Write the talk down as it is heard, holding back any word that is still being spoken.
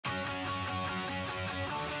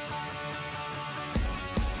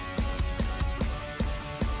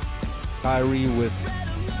Kyrie with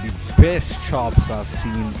the best chops I've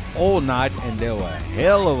seen all night, and there were a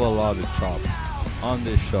hell of a lot of chops on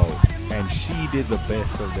this show, and she did the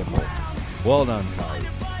best of them all. Well done, Kyrie.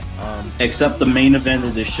 Except the main event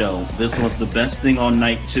of the show. This was the best thing on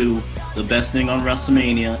night 2, the best thing on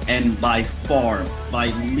WrestleMania, and by far, by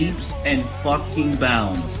leaps and fucking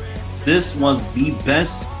bounds, this was the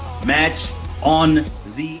best match on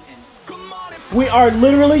the... We are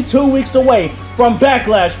literally 2 weeks away from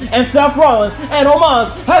Backlash, and Seth Rollins and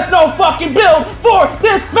Omos has no fucking build for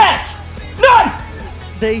this match! None!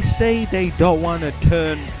 They say they don't want to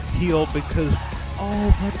turn heel because,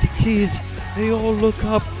 oh, but the kids, they all look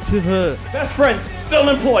up to her. Best friends, still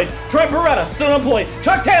employed. Trent Beretta, still employed.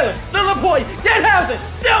 Chuck Taylor, still employed. Danhausen,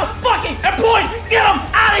 still fucking employed! Get them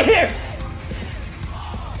out of here!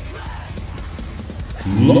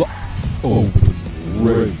 Let's open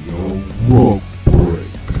radio rope break.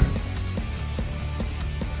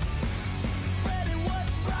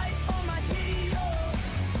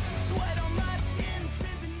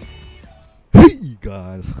 Hey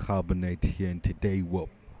guys, Kgabo here, and today we're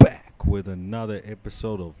back with another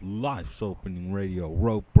episode of Life's Opening Radio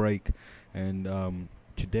Rope Break, and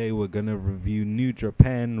today we're gonna review New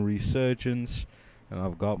Japan Resurgence, and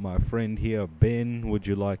I've got my friend here, Ben. Would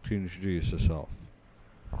you like to introduce yourself?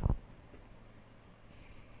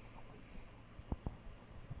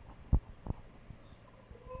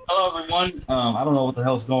 Hello, everyone. I don't know what the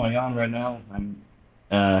hell's going on right now.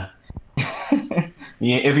 Yeah,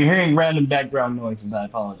 if you're hearing random background noises, I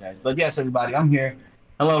apologize. But yes, everybody, I'm here.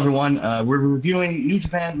 Hello, everyone. We're reviewing New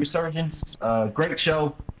Japan Resurgence. Great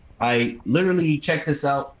show. I literally checked this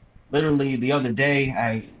out literally the other day.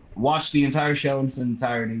 I watched the entire show in its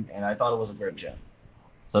entirety, and I thought it was a great show.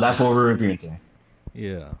 So that's what we're reviewing today.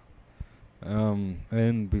 Yeah.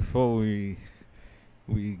 And before we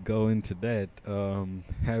go into that,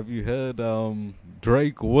 have you heard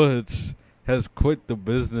Drake Wuertz has quit the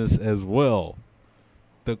business as well?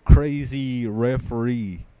 The crazy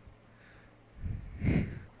referee.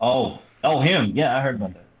 Oh, him. Yeah, I heard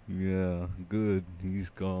about that. Yeah, good.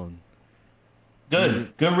 He's gone.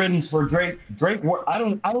 Good riddance for Drake. I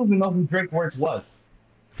don't even know who Drake Wuertz was.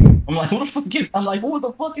 I'm like, who the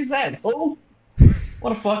fuck is that? Oh,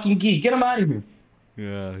 what a fucking geek. Get him out of here.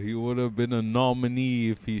 Yeah, he would have been a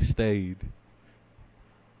nominee if he stayed.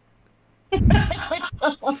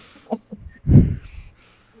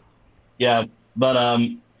 Yeah, but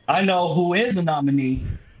I know who is a nominee,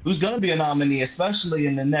 who's going to be a nominee, especially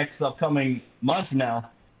in the next upcoming month now.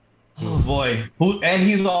 Oh, boy. And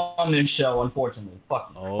he's on this show, unfortunately.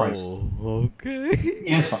 Fuck Christ. Oh, okay.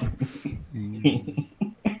 Yes.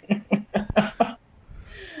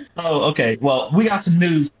 Oh, okay. Well, we got some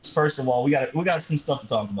news. First of all, we got some stuff to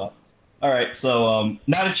talk about. All right. So,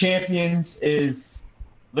 Night of Champions is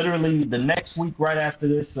literally the next week right after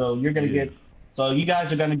this. So you're gonna get. So you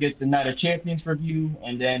guys are gonna get the Night of Champions review,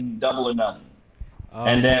 and then Double or Nothing.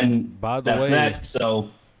 And then by the way, that. So,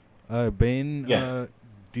 Ben, yeah.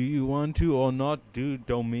 Do you want to or not do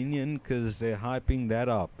Dominion? Because they're hyping that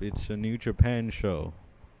up. It's a New Japan show.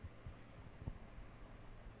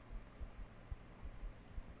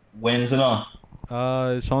 When's it on?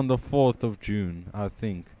 It's on the 4th of June, I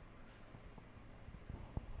think.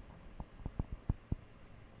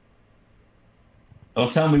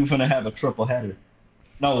 Don't tell me we're gonna have a triple header.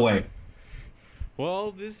 No way.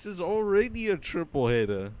 Well, this is already a triple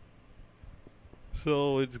header.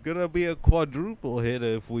 So it's gonna be a quadruple header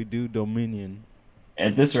if we do Dominion.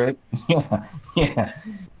 At this rate. Yeah.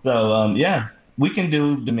 So, yeah, we can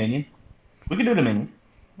do Dominion.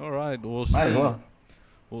 All right, we'll see. Might as well.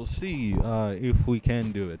 We'll see if we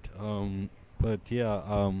can do it. But yeah,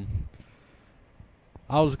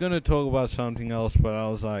 I was gonna talk about something else, but I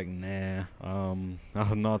was like, nah. I'm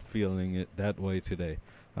not feeling it that way today.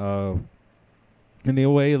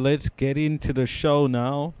 Anyway, let's get into the show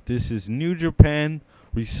now. This is New Japan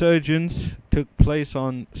Resurgence. Took place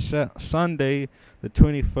on Sunday, the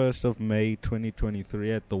 21st of May,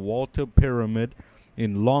 2023, at the Walter Pyramid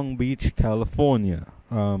in Long Beach, California.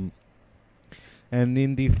 And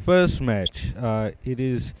in the first match, it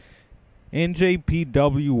is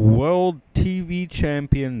NJPW World TV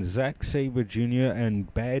Champion Zack Sabre Jr.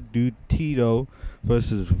 and Bad Dude Tito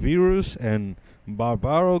versus Virus and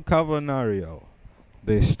Barbaro Cavernario.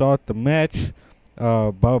 They start the match.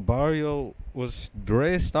 Barbaro was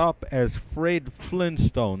dressed up as Fred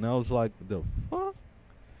Flintstone. I was like, the fuck?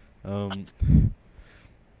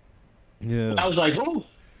 Yeah. I was like, oh.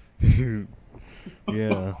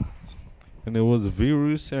 Yeah. And it was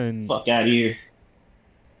Virus and... Fuck out of here.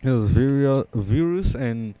 It was Virus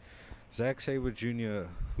and Zack Sabre Jr.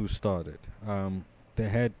 who started. they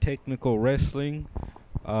had technical wrestling,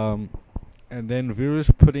 and then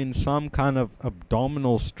Virus put in some kind of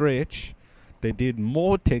abdominal stretch. They did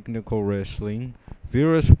more technical wrestling.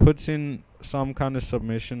 Virus puts in some kind of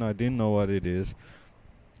submission. I didn't know what it is.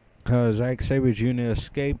 Zack Sabre Jr.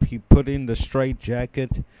 escaped. He put in the straight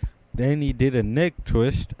jacket. Then he did a neck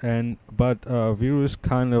twist, but Virus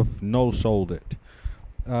kind of no-sold it.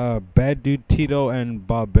 Bad Dude Tito and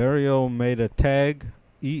Barbaro made a tag,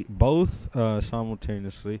 both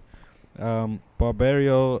simultaneously.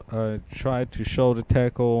 Barbaro tried to shoulder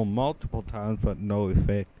tackle multiple times, but no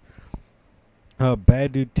effect.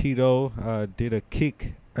 Bad Dude Tito did a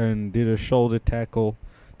kick and did a shoulder tackle.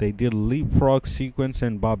 They did a leapfrog sequence,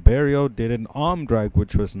 and Barbaro did an arm drag,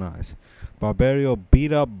 which was nice. Barbaro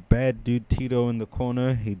beat up Bad Dude Tito in the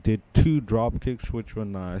corner. He did 2 drop kicks, which were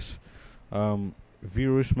nice.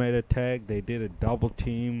 Virus made a tag. They did a double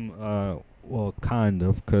team, well, kind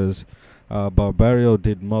of, because Barbaro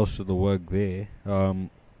did most of the work there.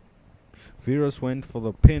 Virus went for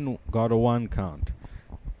the pin, got a 1 count.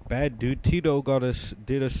 Bad Dude Tito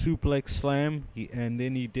did a suplex slam, and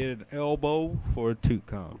then he did an elbow for a 2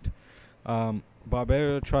 count.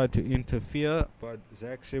 Barbaro tried to interfere, but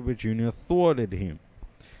Zack Sabre Jr. thwarted him.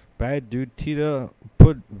 Bad Dude Tito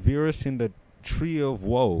put Virus in the Tree of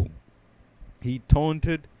Woe. He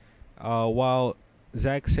taunted while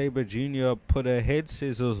Zack Sabre Jr. put a head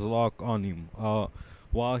scissors lock on him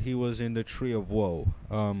while he was in the Tree of Woe.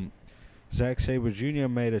 Zack Sabre Jr.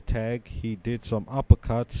 made a tag. He did some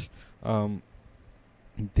uppercuts,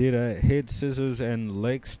 did a head scissors and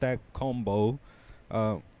leg stack combo.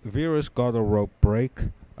 Virus got a rope break.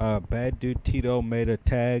 Bad Dude Tito made a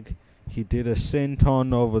tag. He did a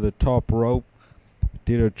senton over the top rope.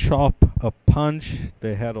 Did a chop, a punch.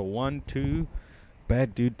 They had a 1-2.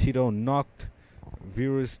 Bad Dude Tito knocked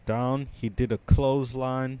Virus down. He did a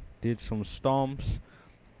clothesline. Did some stomps.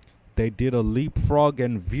 They did a leapfrog,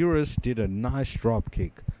 and Virus did a nice drop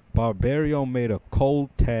kick. Barbaro made a cold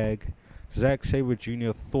tag. Zack Sabre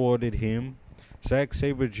Jr. thwarted him. Zack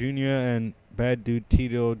Sabre Jr. and Bad Dude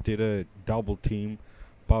Tito did a double team.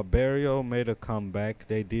 Barbaro made a comeback.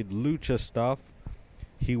 They did lucha stuff.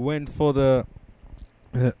 He went for the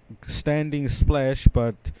standing splash,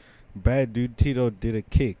 but Bad Dude Tito did a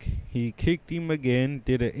kick. He kicked him again,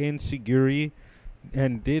 did an enziguri,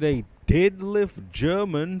 and did a deadlift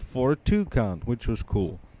German for a 2 count, which was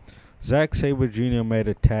cool. Zack Sabre Jr. made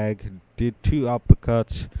a tag, did 2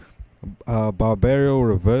 uppercuts. Barbaro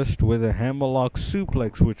reversed with a hammerlock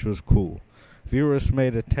suplex, which was cool. Virus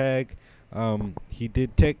made a tag. He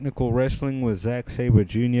did technical wrestling with Zack Sabre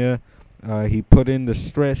Jr. He put in the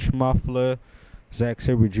stretch muffler. Zack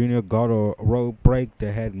Sabre Jr. got a rope break.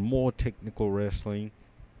 They had more technical wrestling.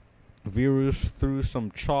 Virus threw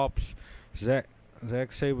some chops. Zack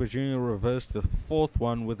Sabre Jr. reversed the 4th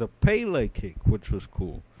one with a Pele kick, which was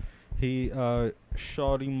cool. He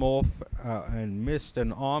shot him off and missed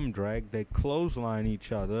an arm drag. They clothesline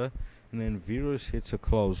each other, and then Virus hits a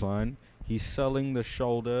clothesline. He's selling the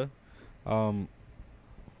shoulder.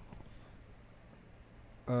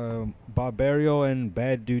 Barbaro and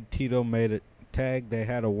Bad Dude Tito made a tag. They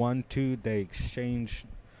had a 1-2. They exchanged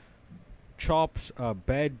chops.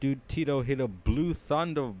 Bad Dude Tito hit a blue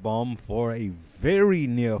thunder bomb for a very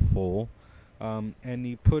near fall, and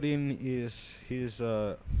he put in his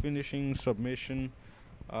finishing submission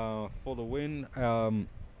for the win.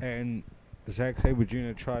 And Zack Sabre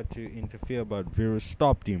Jr. tried to interfere, but Virus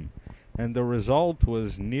stopped him, and the result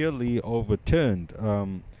was nearly overturned.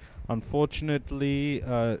 Unfortunately,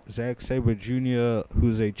 Zack Sabre Jr.,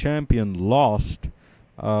 who's a champion, lost.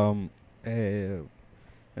 And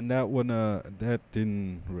that one, that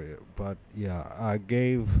didn't. But yeah, I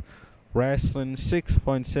gave Wrestling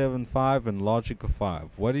 6.75 and Logic a 5.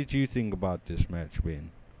 What did you think about this match, Ben?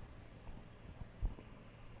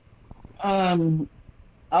 I'll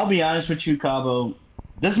be honest with you, Kgabo.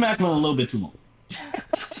 This match went a little bit too long.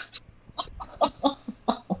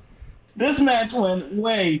 This match went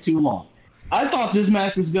way too long. I thought this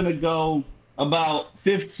match was going to go about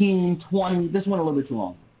 15, 20. This went a little bit too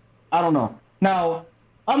long. I don't know. Now,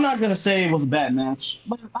 I'm not going to say it was a bad match,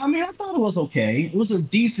 but I mean, I thought it was okay. It was a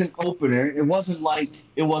decent opener. It wasn't like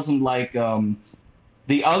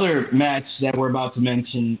the other match that we're about to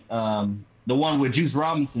mention, the one with Juice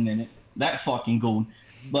Robinson in it. That fucking goon.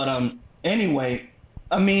 But anyway,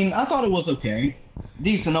 I mean, I thought it was okay.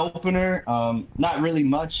 Decent opener. Not really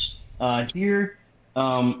much here.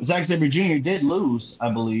 Zack Sabre Jr. did lose,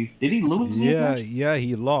 I believe. Did he lose? Yeah,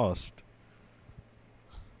 he lost.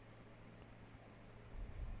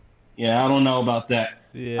 Yeah, I don't know about that.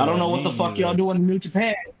 Yeah, I don't know what the fuck y'all doing in New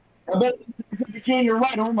Japan. I bet Jr.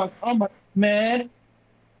 right. I'm like, man,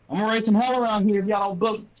 I'm gonna raise some hell around here if y'all don't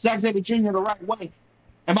book Zack Sabre Jr. the right way.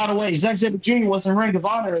 And by the way, Zack Sabre Jr. was in Ring of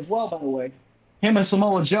Honor as well. By the way, him and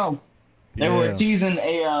Samoa Joe, they were teasing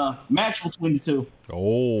a match between the two.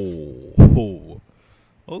 Oh,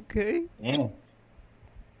 okay. Yeah.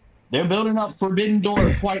 They're building up Forbidden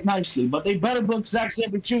Door quite nicely, but they better book Zack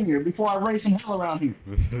Sabre Jr. before I raise some hell around here.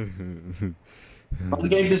 I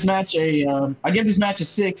gave this match a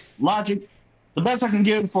 6. Logic, the best I can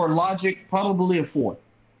give for Logic, probably a 4,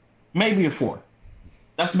 maybe a 4.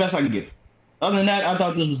 That's the best I can give. Other than that, I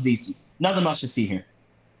thought this was decent. Nothing much to see here.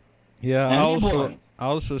 Yeah, I also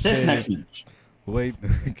this next match. Wait,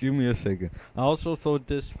 give me a second. I also thought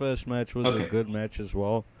this first match was a good match as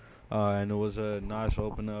well. And it was a nice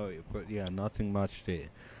opener, but yeah, nothing much there.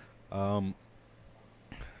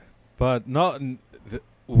 But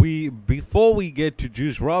before we get to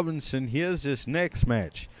Juice Robinson, here's this next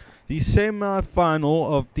match. The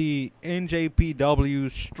semi-final of the NJPW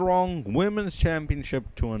Strong Women's Championship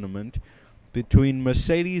Tournament between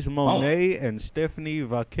Mercedes Moné and Stephanie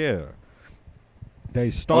Vaquer. They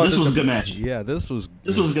started. This was a good match. Yeah, this was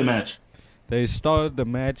a good match. They started the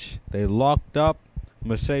match. They locked up.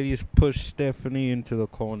 Mercedes pushed Stephanie into the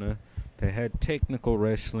corner. They had technical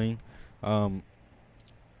wrestling. Stephanie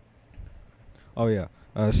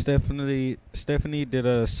did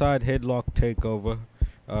a side headlock takeover.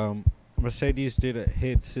 Mercedes did a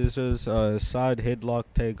head scissors, side headlock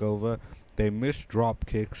takeover. They missed drop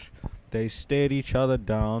kicks. They stared each other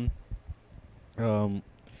down.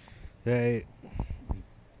 They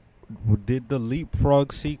did the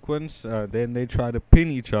leapfrog sequence. Then they tried to pin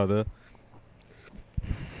each other.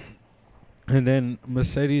 And then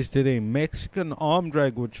Mercedes did a Mexican arm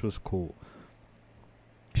drag, which was cool.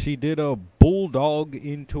 She did a bulldog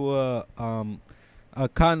into a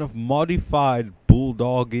kind of modified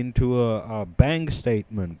bulldog into a bang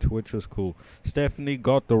statement, which was cool. Stephanie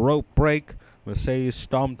got the rope break. Mercedes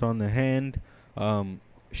stomped on the hand.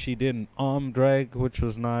 She did an arm drag, which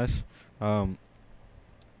was nice. Her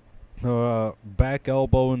back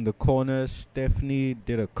elbow in the corner. Stephanie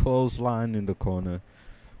did a clothesline in the corner.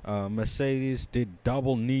 Mercedes did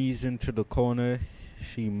double knees into the corner.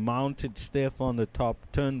 She mounted Steph on the top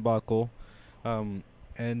turnbuckle. And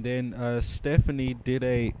then Stephanie did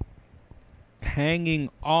a hanging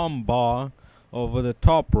arm bar over the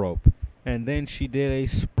top rope. And then she did a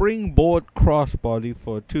springboard crossbody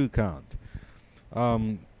for a 2 count.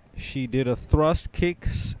 She did a thrust kick,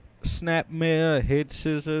 snapmare, head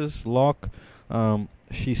scissors, lock.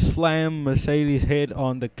 She slammed Mercedes' head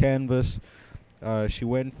on the canvas. She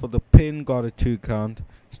went for the pin, got a 2 count.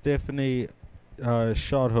 Stephanie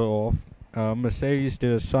shot her off. Mercedes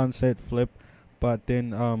did a sunset flip, but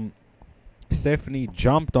then Stephanie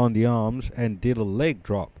jumped on the arms and did a leg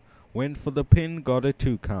drop. Went for the pin, got a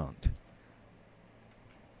 2 count.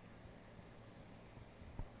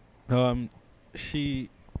 She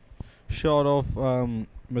shot off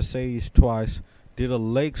Mercedes twice, did a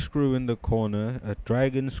leg screw in the corner, a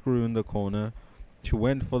dragon screw in the corner. She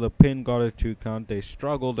went for the pin, got a 2 count. They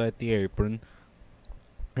struggled at the apron.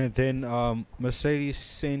 And then Mercedes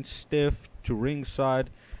sent Steph to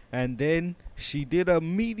ringside. And then she did a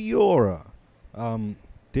Meteora.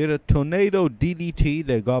 Did a tornado DDT.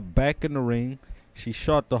 They got back in the ring. She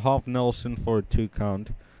shot the half Nelson for a 2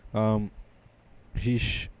 count. She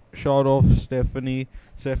shot off Stephanie.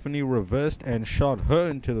 Stephanie reversed and shot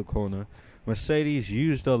her into the corner. Mercedes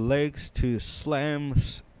used her legs to slam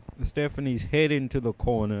Stephanie's head into the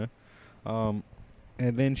corner. And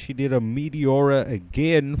then she did a Meteora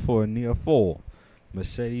again for a near fall.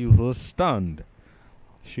 Mercedes was stunned.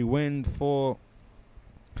 She went for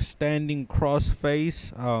standing cross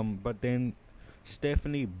face, but then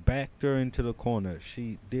Stephanie backed her into the corner.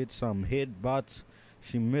 She did some headbutts.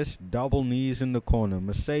 She missed double knees in the corner.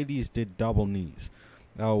 Mercedes did double knees.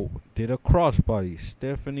 Did a crossbody.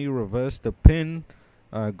 Stephanie reversed the pin,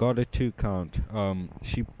 got a 2 count.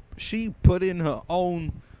 She put in her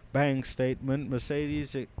own bang statement.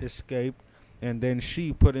 Mercedes escaped, and then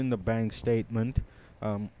she put in the bang statement.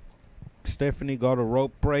 Stephanie got a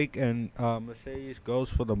rope break, and Mercedes goes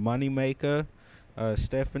for the moneymaker.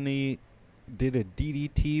 Stephanie did a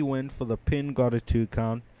DDT, went for the pin, got a 2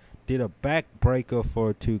 count. Did a backbreaker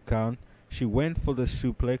for a 2 count. She went for the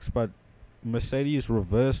suplex, but Mercedes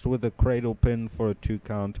reversed with a cradle pin for a 2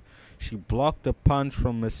 count. She blocked a punch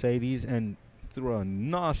from Mercedes and threw a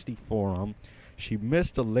nasty forearm. She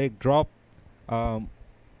missed a leg drop.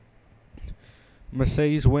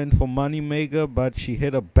 Mercedes went for moneymaker, but she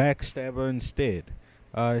hit a backstabber instead.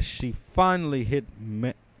 She finally hit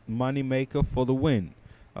moneymaker for the win.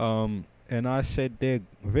 and I said they're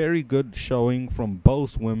very good showing from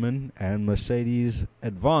both women, and Mercedes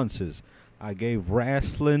advances. I gave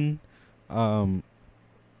Wrestling an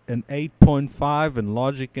 8.5 and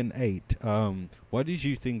Logic an 8. What did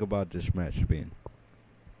you think about this match, Ben?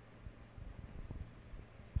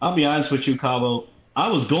 I'll be honest with you, Kgabo. I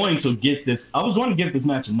was going to give this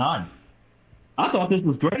match a 9. I thought this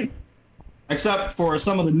was great, except for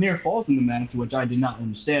some of the near falls in the match, which I did not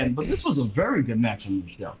understand. But this was a very good match on the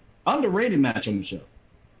show. Underrated match on the show.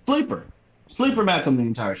 Sleeper match on the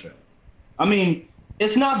entire show. I mean,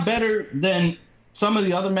 it's not better than some of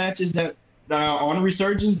the other matches that are on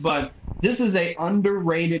Resurgence, but this is a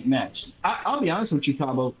underrated match. I'll be honest with you,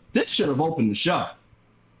 Kgabo. This should have opened the show.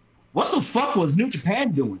 What the fuck was New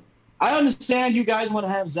Japan doing? I understand you guys want to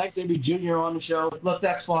have Zack Sabre Jr. on the show. Look,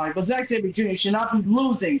 that's fine. But Zack Sabre Jr. should not be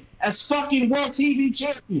losing as fucking World TV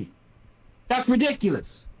Champion. That's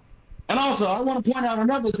ridiculous. And also, I want to point out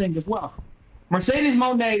another thing as well. Mercedes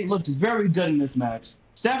Moné looked very good in this match.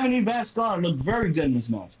 Stephanie Vascar looked very good in this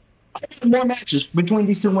match. I had more matches between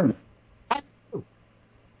these two women.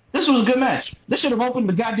 This was a good match. This should have opened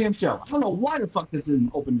the goddamn show. I don't know why the fuck this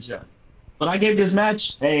didn't open the show. But I gave this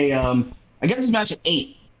match an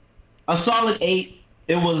 8. A solid 8.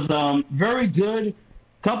 It was very good.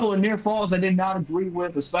 Couple of near falls I did not agree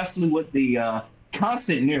with, especially with the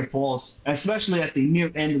constant near falls, especially at the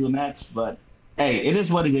near end of the match. But hey, it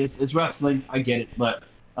is what it is. It's wrestling. I get it. But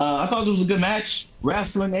I thought it was a good match.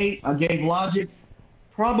 Wrestling 8. I gave Logic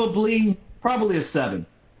probably a 7.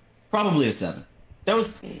 Probably a 7. There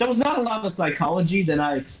was not a lot of psychology that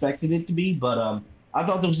I expected it to be, but I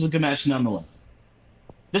thought this was a good match nonetheless.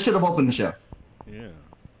 This should have opened the show. Yeah.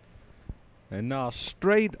 And now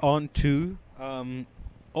straight on to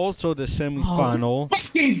also the semifinal.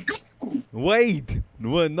 Wait,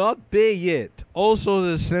 we're not there yet. Also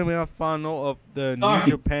the semifinal of the New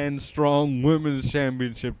Japan Strong Women's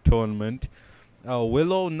Championship Tournament.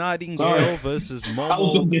 Willow Nightingale versus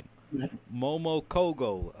Momo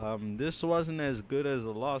Kohgo. This wasn't as good as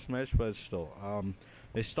the last match, but still.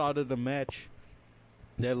 They started the match.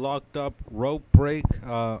 They locked up, rope break.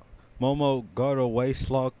 Momo got a waist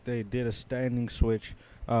lock. They did a standing switch.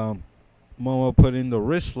 Momo put in the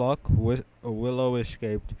wrist lock. Willow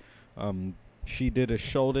escaped. She did a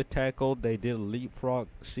shoulder tackle. They did a leapfrog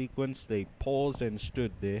sequence. They paused and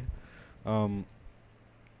stood there. Momo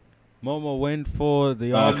went for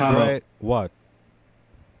the arm drag. What?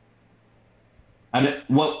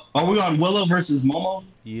 What are we on? Willow versus Momo?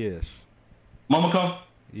 Yes. Momoko?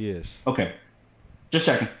 Yes. Okay. Just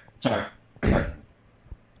checking. Sorry.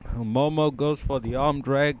 Momo goes for the arm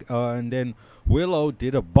drag, and then Willow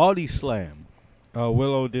did a body slam.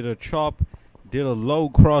 Willow did a chop, did a low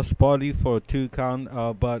cross body for a 2 count,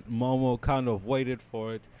 but Momo kind of waited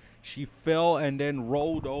for it. She fell and then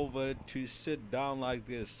rolled over to sit down like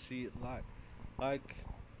this. She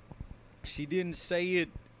she didn't say it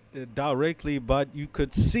directly, but you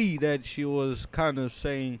could see that she was kind of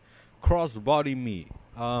saying cross body me.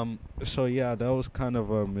 So yeah, that was kind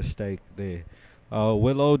of a mistake there.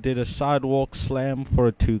 Willow did a sidewalk slam for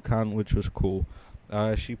a 2 count, which was cool.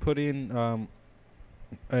 She put in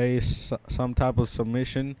some type of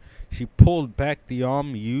submission. She pulled back the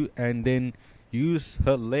arm, and then used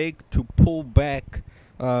her leg to pull back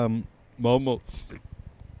Momo's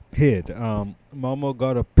head. Momo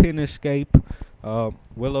got a pin escape.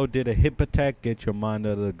 Willow did a hip attack, get your mind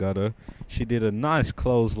out of the gutter. She did a nice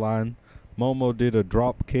clothesline. Momo did a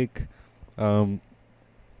drop kick.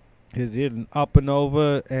 He did an up and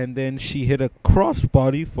over, and then she hit a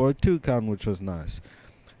crossbody for a 2 count, which was nice.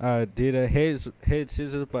 Did a head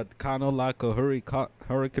scissors, but kind of like a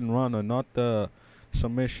hurricane runner, not the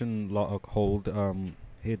submission lock hold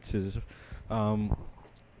head scissors.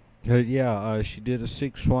 She did a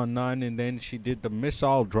 619, and then she did the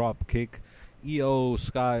missile drop kick. EO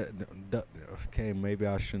Sky. Okay, maybe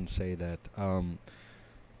I shouldn't say that.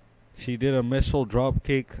 She did a missile drop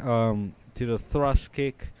kick. Did a thrust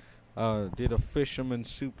kick. Did a fisherman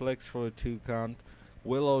suplex for a 2 count.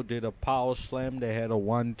 Willow did a power slam. They had a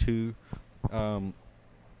 1-2.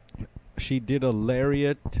 She did a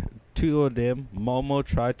lariat. 2 of them. Momo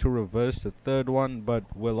tried to reverse the 3rd one, but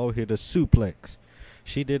Willow hit a suplex.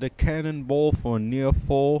 She did a cannonball for a near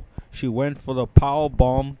fall. She went for the power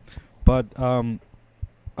bomb, but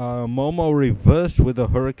Momo reversed with a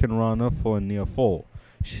hurricane runner for a near fall.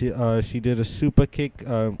 She did a super kick.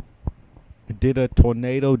 Did a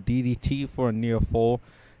tornado DDT for a near fall,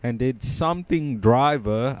 and did something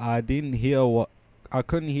driver. I couldn't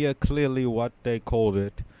hear clearly what they called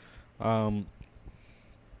it.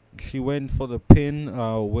 She went for the pin.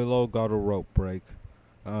 Willow got a rope break.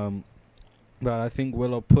 but I think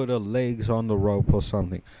Willow put her legs on the rope or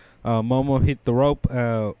something. Momo hit the rope.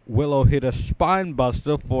 Willow hit a spine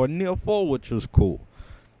buster for a near fall, which was cool.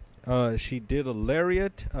 She did a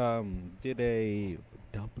lariat. Did a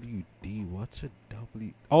WD. What's a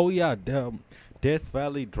W? Oh yeah, Death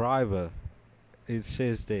Valley Driver. It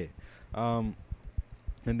says there. And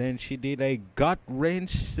then she did a gut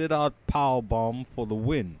wrench sit out power bomb for the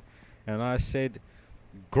win. And I said,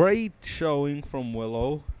 great showing from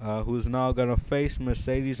Willow, who's now gonna face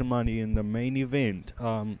Mercedes Money in the main event.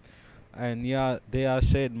 And yeah, there I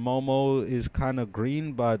said Momo is kind of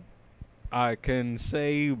green, but I can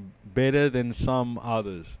say better than some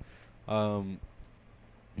others. But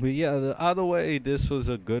yeah, the other way, this was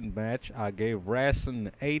a good match. I gave Ras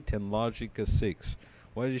an 8 and Logic a 6.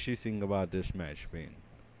 What did you think about this match, Ben?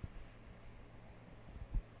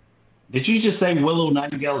 Did you just say Willow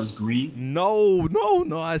Nightingale is green? No.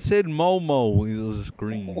 I said Momo was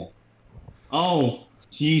green. Oh,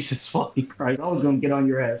 Jesus fucking Christ. I was going to get on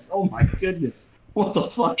your ass. Oh, my goodness. What the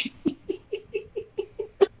fuck?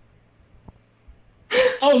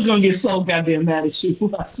 I was going to get so goddamn mad at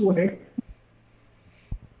you, I swear.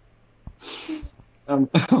 By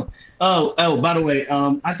the way,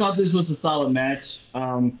 I thought this was a solid match.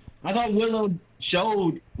 I thought Willow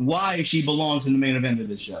showed why she belongs in the main event of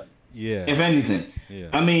this show. Yeah. If anything. Yeah.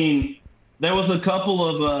 I mean, there was a couple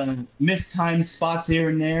of mistimed spots here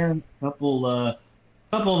and there, couple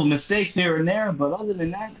of mistakes here and there, but other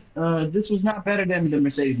than that, this was not better than the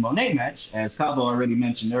Mercedes Moné match, as Kgabo already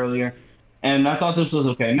mentioned earlier. And I thought this was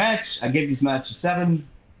an okay match. I gave this match a 7.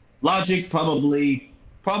 Logic probably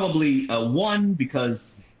a 1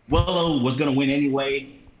 because Willow was gonna win anyway.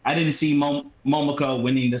 I didn't see Momoko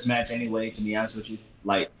winning this match anyway, to be honest with you.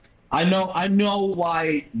 Like, I know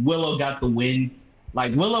why Willow got the win.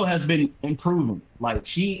 Like, Willow has been improving. Like,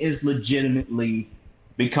 she is legitimately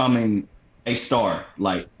becoming a star,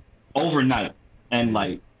 like, overnight. And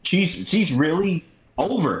like, she's really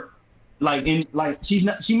over. Like,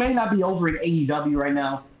 she may not be over in AEW right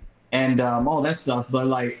now and all that stuff, but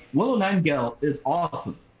like, Willow Nightingale is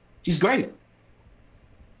awesome. She's great.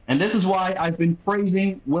 And this is why I've been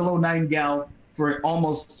praising Willow Nightingale for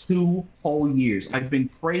almost 2 whole years. I've been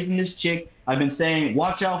praising this chick. I've been saying,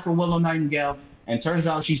 watch out for Willow Nightingale. And turns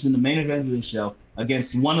out she's in the main event of the show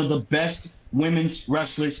against one of the best women's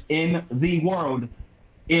wrestlers in the world,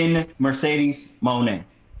 in Mercedes Moné.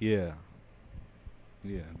 Yeah.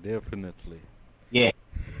 Yeah, definitely. Yeah.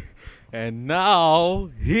 And now,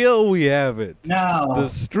 here we have it. Now, the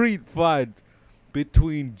street fight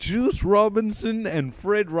between Juice Robinson and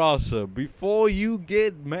Fred Rosser. Before you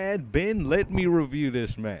get mad, Ben, let me review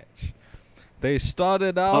this match. They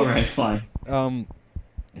started out... All right, fine.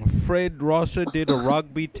 Fred Rosser did a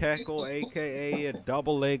rugby tackle, a.k.a. a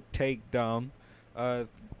double leg takedown,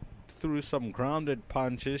 threw some grounded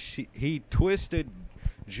punches. He twisted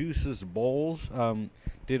Juice's balls,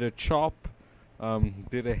 did a chop,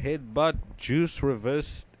 did a headbutt. Juice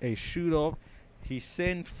reversed a shoot-off. He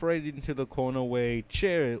sent Fred into the corner where a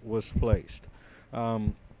chair was placed.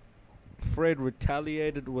 Fred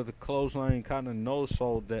retaliated with a clothesline, kind of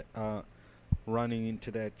no-sold that, running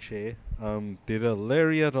into that chair. Did a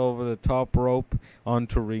lariat over the top rope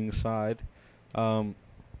onto ringside.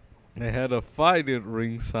 They had a fight at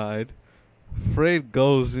ringside. Fred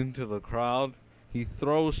goes into the crowd. He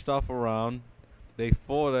throws stuff around. They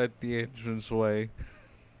fought at the entranceway.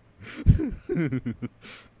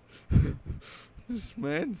 This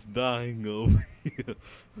man's dying over here.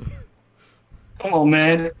 Come on,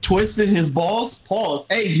 man. Twisted his balls? Pause.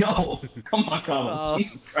 Hey, yo. Come on,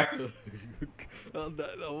 Jesus Christ.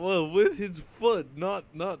 Well, with his foot, not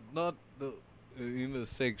the, in a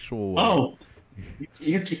sexual way. Oh.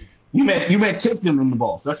 You meant kicked him in the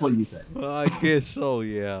balls. That's what you said. Well, I guess so,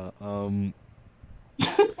 yeah.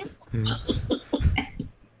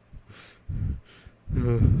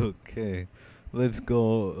 Okay, let's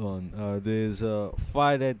go on. There's a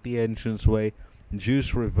fight at the entranceway.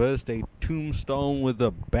 Juice reversed a tombstone with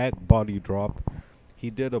a back body drop. He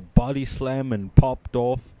did a body slam and popped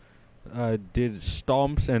off. Did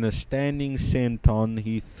stomps and a standing senton.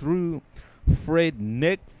 He threw Fred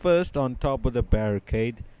neck first on top of the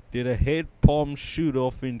barricade. Did a head palm shoot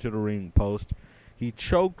off into the ring post. He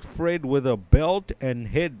choked Fred with a belt and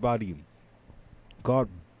headbutt him. Got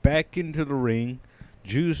back into the ring.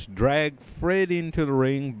 Juice dragged Fred into the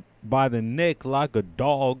ring by the neck like a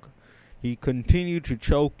dog. He continued to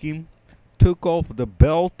choke him. Took off the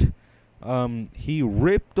belt. He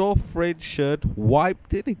ripped off Fred's shirt,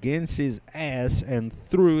 wiped it against his ass, and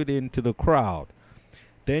threw it into the crowd.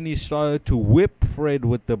 Then he started to whip Fred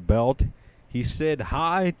with the belt. He said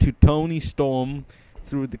hi to Tony Storm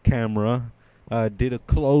through the camera. did a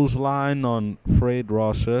clothesline on Fred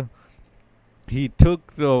Rosser. He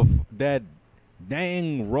took that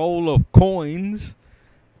dang roll of coins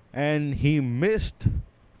and he missed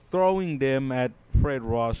throwing them at Fred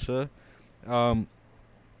Rosser.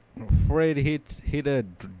 Fred hit a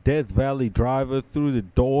Death Valley driver through the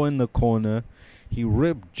door in the corner. He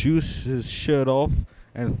ripped Juice's shirt off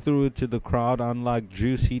and threw it to the crowd. Unlike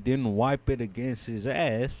Juice, he didn't wipe it against his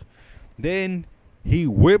ass. Then he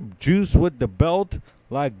whipped Juice with the belt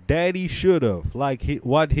like Daddy should have, like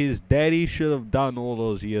what his daddy should have done all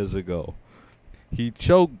those years ago. He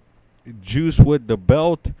choked Juice with the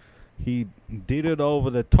belt. He did it over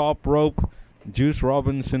the top rope. Juice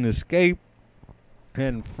Robinson escaped.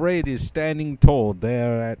 And Fred is standing tall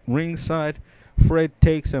there at ringside. Fred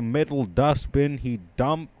takes a metal dustbin. He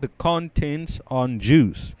dumped the contents on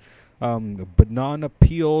Juice. Banana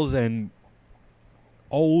peels and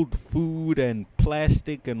old food and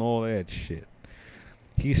plastic and all that shit.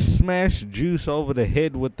 He smashed Juice over the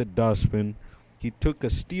head with the dustbin. He took a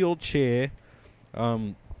steel chair.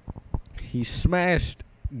 He smashed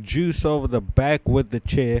Juice over the back with the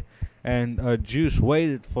chair. And Juice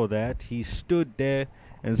waited for that. He stood there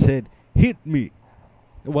and said, "Hit me."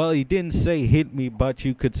 Well, he didn't say hit me, but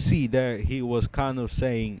you could see there he was kind of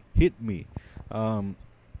saying, "Hit me." And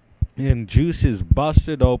Juice is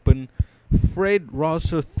busted open. Fred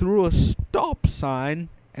Rosser threw a stop sign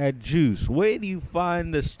at Juice. Where do you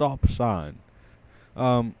find the stop sign?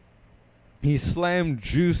 He slammed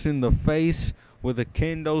Juice in the face with a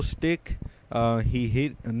kendo stick.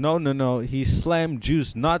 He slammed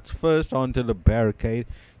Juice not first onto the barricade.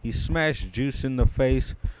 He smashed Juice in the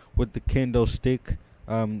face with the kendo stick.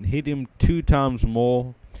 Hit him 2 times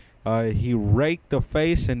more. He raked the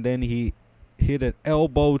face and then he hit an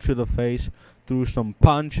elbow to the face, threw some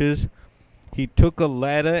punches. He took a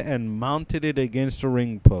ladder and mounted it against the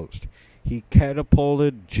ring post. He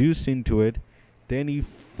catapulted Juice into it. Then he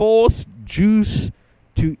forced Juice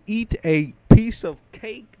to eat a piece of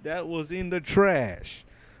cake that was in the trash.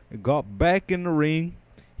 Got back in the ring.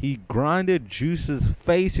 He grinded Juice's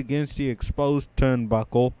face against the exposed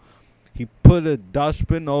turnbuckle. He put a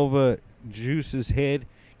dustbin over Juice's head.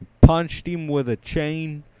 He punched him with a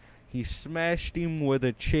chain. He smashed him with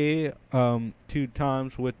a chair 2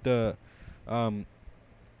 times with the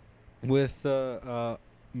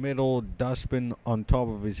metal dustbin on top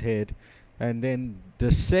of his head. And then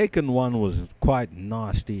the second one was quite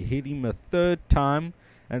nasty. Hit him a 3rd time.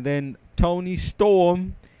 And then Toni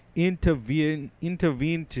Storm intervened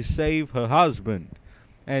to save her husband.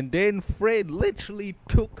 And then Fred literally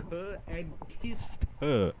took her and kissed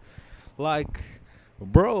her. Like,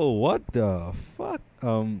 bro, what the fuck?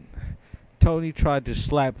 Tony tried to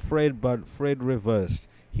slap Fred, but Fred reversed.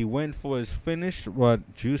 He went for his finish,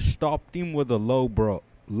 but Juice stopped him with a low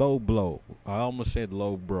blow. I almost said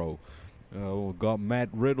low bro. Got Matt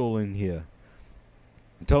Riddle in here.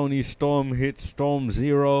 Toni Storm hit Storm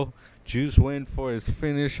Zero. Juice went for his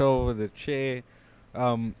finish over the chair.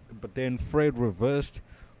 But then Fred reversed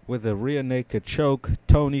with a rear naked choke.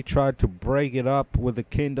 Tony tried to break it up with a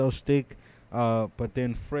kendo stick. But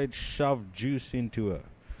then Fred shoved Juice into her.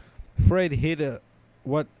 Fred hit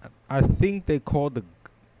what I think they called the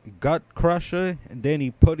gut crusher. And then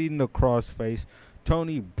he put it in the crossface.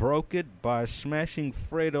 Tony broke it by smashing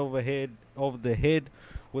Fred over the head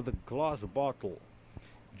with a glass bottle.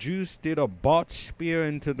 Juice did a botch spear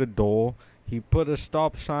into the door. He put a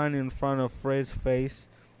stop sign in front of Fred's face.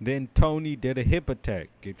 Then Tony did a hip attack.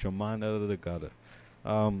 Get your mind out of the gutter.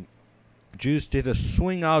 Juice did a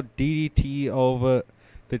swing out DDT over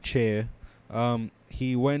the chair.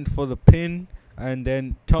 He went for the pin. And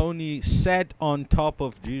then Tony sat on top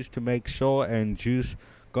of Juice to make sure. And Juice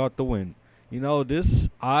got the win. You know,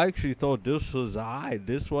 I actually thought this was alright.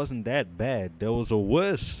 This wasn't that bad. There was a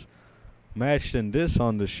worse match than this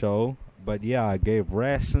on the show. But yeah, I gave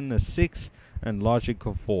Wrestling a 6 and Logic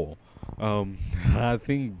a 4. I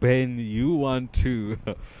think, Ben, you want to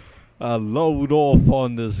load off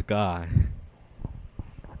on this guy.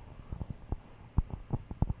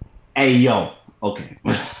 Hey, yo. Okay.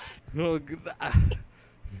 Oh,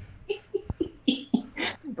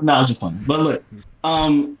 No, it's just fun. But look,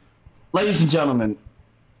 ladies and gentlemen,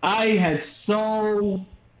 I had so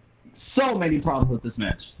many problems with this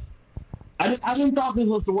match. I didn't thought this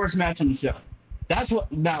was the worst match on the show. That's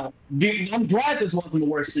what. Now, I'm glad this wasn't the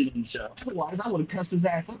worst thing on the show. Otherwise, I would have cussed his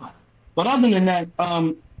ass out. But other than that,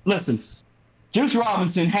 listen, Juice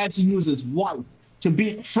Robinson had to use his wife to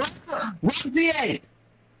beat Fred Rosser.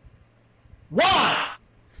 Why?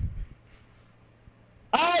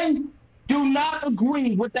 I do not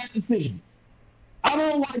agree with that decision. I don't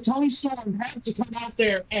know why Tony Storm had to come out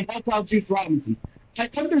there and help out Juice Robinson. I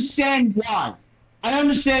understand why. I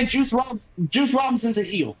understand Juice Robinson's a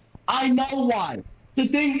heel. I know why. The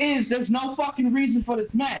thing is, there's no fucking reason for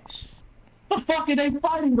this match. The fuck are they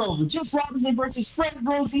fighting over? Juice Robinson versus Fred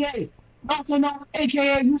Rosier, also known,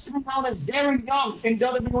 aka used to be known as Darren Young in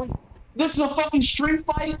WWE. This is a fucking street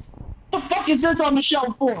fight? The fuck is this on the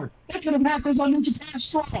show for? They could have had this on New Japan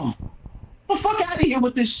Strong. The fuck out of here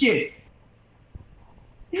with this shit.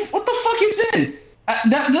 What the fuck is this?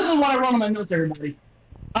 This is what I wrote on my notes, everybody.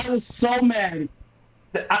 I was so mad.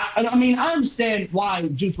 I mean, I understand why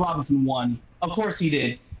Juice Robinson won. Of course he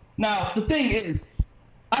did. Now, the thing is,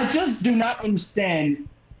 I just do not understand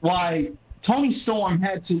why Tony Storm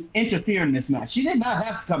had to interfere in this match. She did not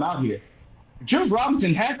have to come out here. Juice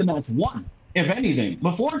Robinson had the match won, if anything,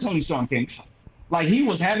 before Tony Storm came out. Like, he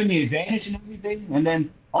was having the advantage and everything, and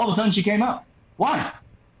then all of a sudden she came out. Why?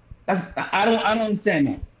 I don't understand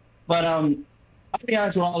that. But I'll be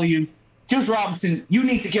honest with all of you. Juice Robinson, you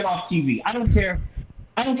need to get off TV. I don't care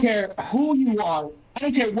who you are. I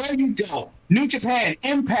don't care where you go. New Japan,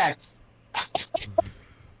 Impact.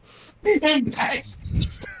 Impact.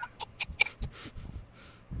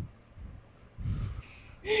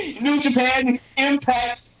 New Japan,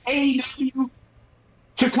 Impact, AEW,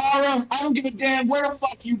 Chikara. I don't give a damn where the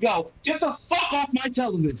fuck you go. Get the fuck off my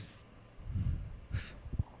television.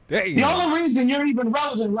 Damn. The only reason you're even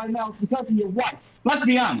relevant right now is because of your wife. Let's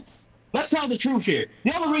be honest. Let's tell the truth here.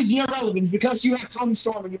 The only reason you're relevant is because you have Tony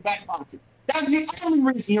Storm in your back pocket. That's the only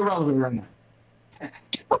reason you're relevant right now.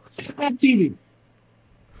 Get off TV.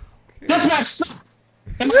 This match sucks.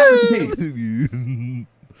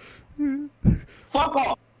 Fuck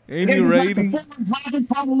off. Any rating?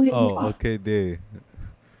 Oh, okay, there.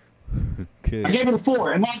 Okay. I gave it a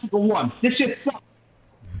 4 and Logic a 1. This shit sucked.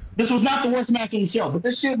 This was not the worst match on the show, but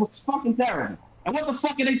this shit was fucking terrible. And what the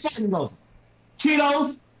fuck are they fighting over?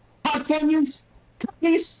 Cheetos? Hot Funyuns?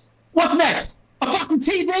 Cookies? What's next? A fucking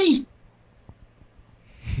TV?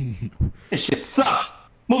 This shit sucks.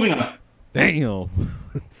 Moving on. Damn.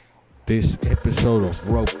 This episode of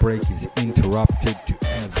Rope Break is interrupted to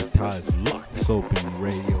advertise Lots Open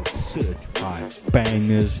Radio certified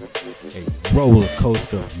bangers, a roller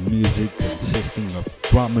coaster of music consisting of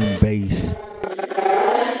drum and bass.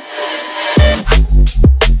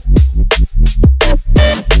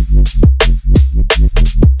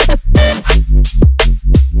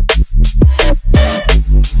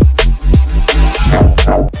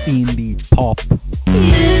 Indie pop.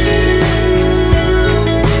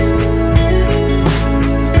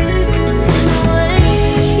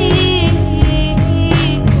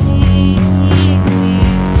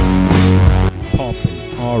 Pop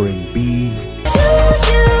and R&B.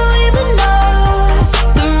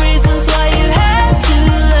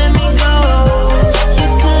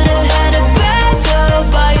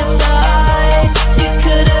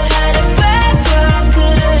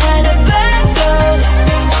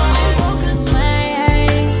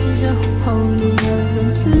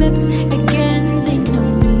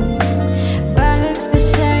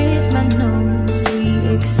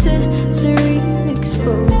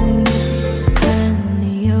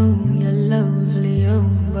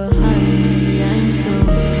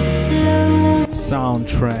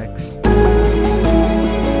 Soundtracks.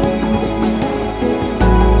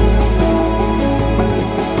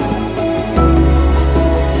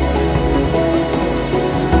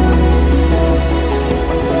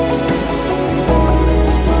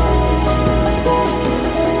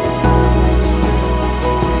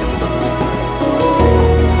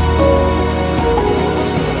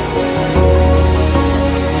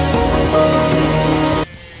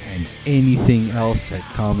 Anything else that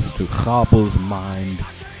comes to Kgabo's mind,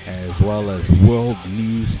 as well as world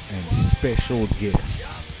news and special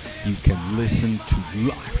guests. You can listen to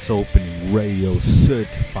Life's Opening Radio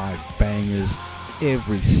certified bangers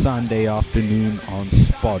every Sunday afternoon on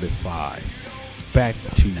Spotify. Back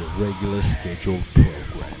to your regular scheduled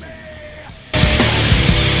programming.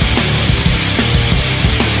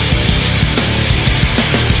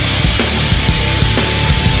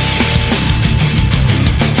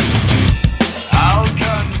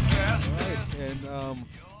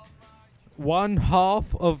 One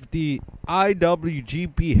half of the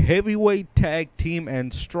IWGP Heavyweight Tag Team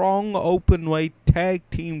and Strong Openweight Tag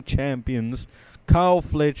Team Champions, Kyle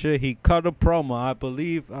Fletcher, he cut a promo. I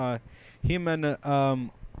believe him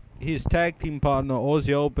and his tag team partner,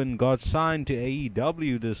 Aussie Open, got signed to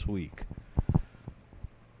AEW this week.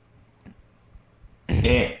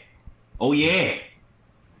 Yeah. Oh, yeah.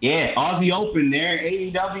 Yeah, Aussie Open there,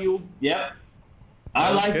 AEW. Yep.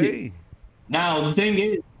 I like it. Now, the thing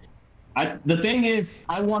is, The thing is,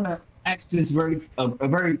 I want to ask this a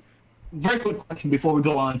very quick question before we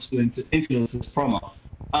go on to into this promo.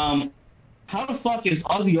 How the fuck is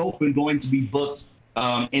Aussie Open going to be booked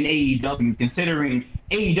in AEW, considering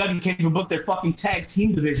AEW can't even book their fucking tag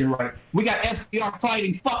team division right? We got FDR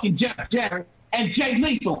fighting fucking Jeff Jarrett and Jay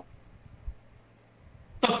Lethal.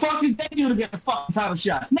 The fuck did they do to get a fucking title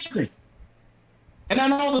shot? Nothing. And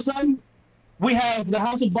then all of a sudden, we have the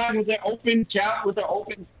House of Black with their open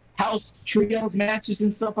house trios matches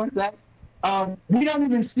and stuff like that. We don't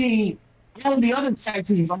even see all of the other tag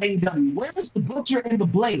teams on AEW. Where is the Butcher and the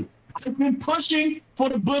Blade? I've been pushing for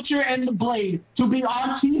the Butcher and the Blade to be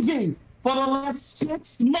on TV for the last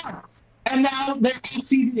 6 months, and now they're on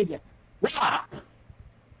TV again. Why?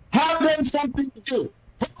 Have them something to do.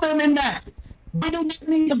 Put them in matches. We do not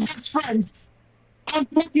need the best friends on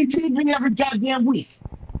fucking TV every goddamn week.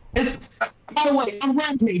 It's, by the way, on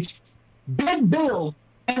Rampage, Big Bill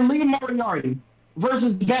and Lee Moriarty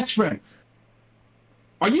versus the best friends.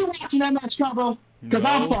 Are you watching that match, Kgabo? Because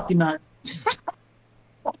I'm fucking not.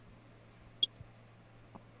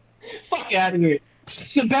 Fuck out of here.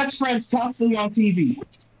 The best friends constantly on TV.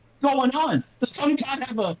 What's going on? Does some guy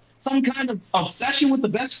have some kind of obsession with the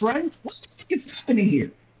best friend? What the fuck is happening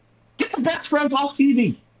here? Get the best friends off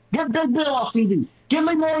TV. Get Big Bill off TV. Get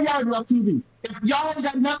Lee Moriarty off TV. If y'all ain't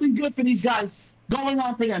got nothing good for these guys going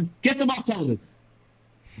on for them, get them off television.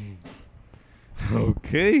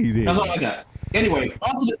 Okay, then. That's all I got. Anyway,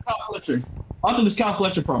 onto this Kyle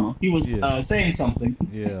Fletcher promo. He was saying something.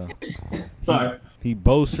 Yeah. Sorry. He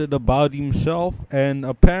boasted about himself, and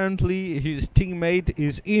apparently his teammate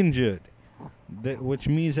is injured, which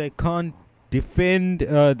means they can't defend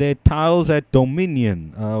their titles at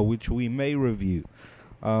Dominion, which we may review.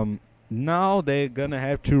 Now they're going to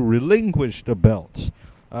have to relinquish the belts.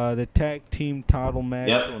 The tag team title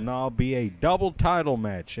match will now be a double title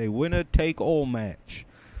match, a winner-take-all match.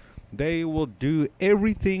 They will do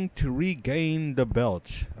everything to regain the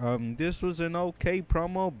belts. This was an okay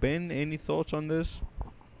promo. Ben, any thoughts on this?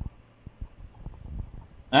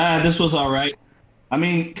 This was all right. I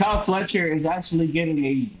mean, Kyle Fletcher is actually getting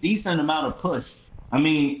a decent amount of push. I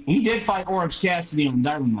mean, he did fight Orange Cassidy on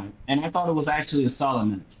Dynamite, and I thought it was actually a solid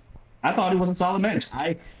match. I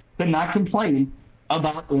could not complain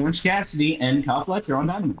about Orange Cassidy and Kyle Fletcher on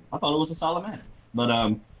Dynamite. I thought it was a solid match. But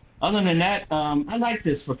other than that, I like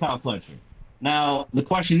this for Kyle Fletcher. Now, the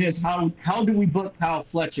question is, how do we book Kyle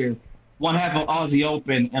Fletcher, one half of Aussie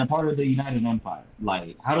Open and a part of the United Empire?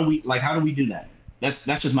 How do we do that? That's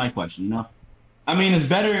just my question, you know? I mean, it's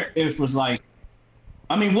better if it was Will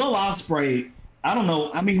Ospreay, I don't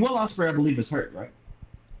know. I mean, Will Ospreay, I believe, is hurt, right?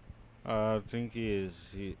 I think he is.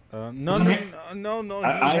 No. He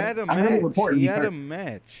had a match. He had a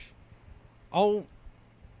match. Oh,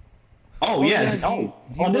 yes. On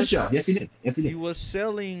this show. Yes, he did. He was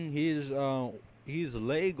selling his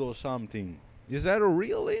leg or something. Is that a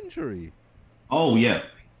real injury? Oh, yeah.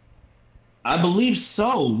 I believe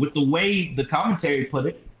so. With the way the commentary put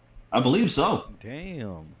it, I believe so.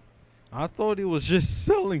 Damn. I thought he was just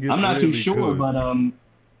selling it. I'm not too sure, but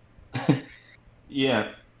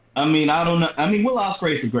yeah. I mean, I don't know. I mean, Will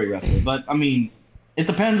Ospreay is a great wrestler, but I mean, it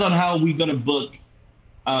depends on how we're gonna book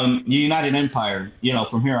United Empire,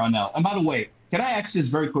 from here on out. And by the way, can I ask this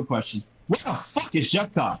very quick question? Where the fuck is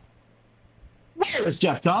Jeff Cobb? Where is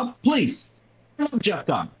Jeff Cobb? Please. I love Jeff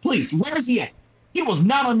Cobb. Please, where is he at? He was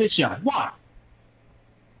not on this show. Why?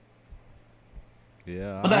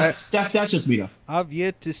 Yeah. But that's just me though. I've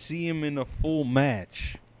yet to see him in a full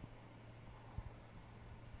match.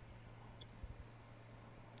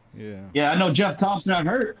 Yeah. Yeah, I know Jeff Cobb's not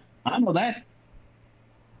hurt. I know that.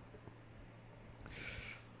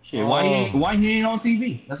 Shit, why he ain't on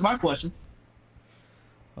TV? That's my question.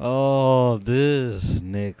 Oh, this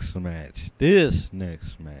next match.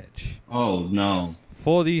 Oh, no.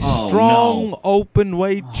 For the strong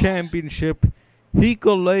Openweight Championship,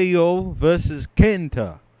 Hikuleo versus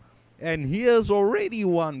KENTA. And here's already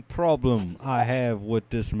one problem I have with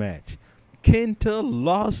this match. KENTA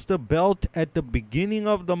lost the belt at the beginning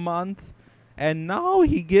of the month, and now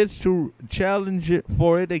he gets to challenge it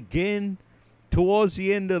for it again towards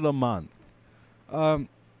the end of the month.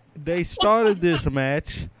 They started this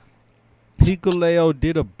match. Hikuleo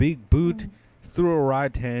did a big boot, threw a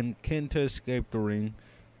right hand. KENTA escaped the ring.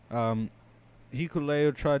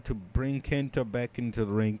 Hikuleo tried to bring KENTA back into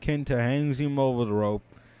the ring. KENTA hangs him over the rope.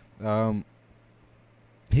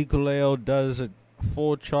 Hikuleo does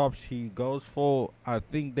 4 chops. He goes for, I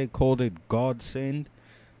think they called it Godsend.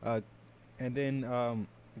 And then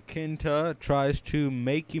KENTA tries to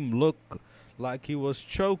make him look like he was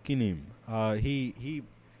choking him. He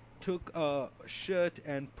took a shirt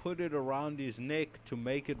and put it around his neck to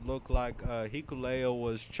make it look like Hikuleo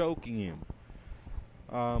was choking him.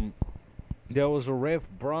 There was a ref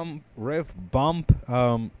bump.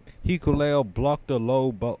 Hikuleo blocked a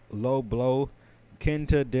low blow.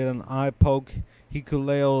 Kenta did an eye poke.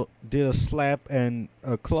 Hikuleo did a slap and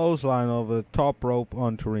a clothesline over the top rope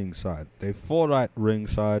onto ringside. They fought at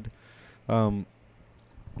ringside.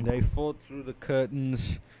 They fought through the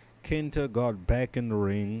curtains. Kenta got back in the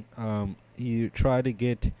ring. He tried to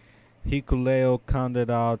get Hikuleo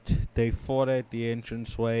counted out. They fought at the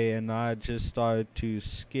entranceway, and I just started to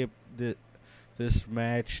skip this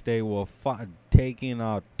match. They were taking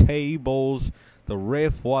out tables. The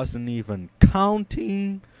ref wasn't even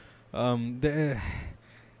counting. And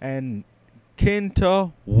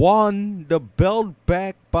Kenta won the belt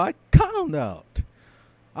back by countout.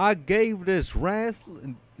 I gave this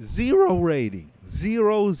wrestling 0 rating.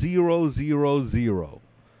 0, 0, 0, 0.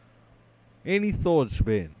 Any thoughts,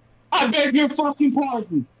 Ben? I beg your fucking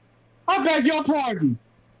pardon. I beg your pardon.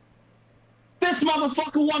 This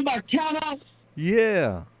motherfucker won by countout?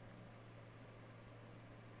 Yeah.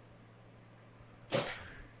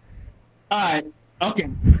 Alright, okay.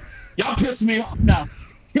 Y'all pissing me off now.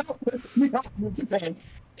 Y'all pissing me off in Japan.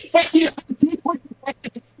 Fuck you.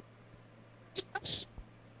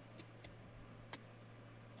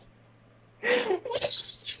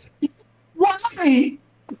 Why?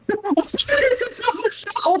 What's the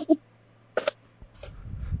show?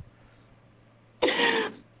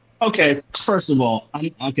 Okay, first of all,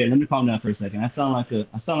 okay. Let me calm down for a second. I sound like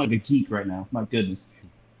a geek right now. My goodness.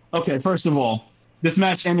 Okay, first of all, this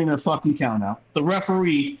match ended in a fucking countout. The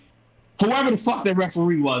referee, whoever the fuck that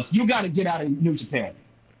referee was, you got to get out of New Japan.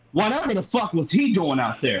 Whatever the fuck was he doing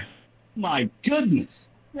out there? My goodness,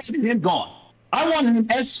 him gone. I wanted him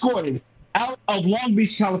escorted out of Long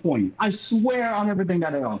Beach, California. I swear on everything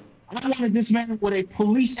that I own. I wanted this man with a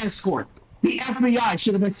police escort. The FBI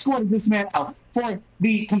should have escorted this man out for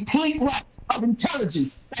the complete lack of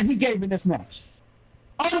intelligence that he gave in this match.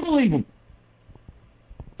 Unbelievable.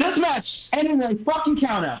 This match ended in a fucking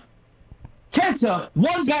countout. Kenta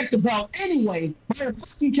won back the belt anyway by a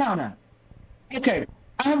fucking countout. Okay,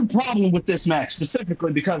 I have a problem with this match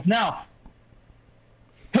specifically because now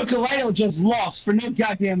Hikuleo just lost for no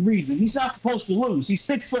goddamn reason. He's not supposed to lose. He's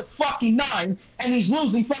 6'9" and he's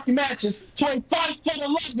losing fucking matches to a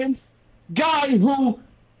 5'11" guy who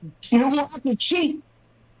had to cheat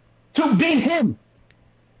to beat him.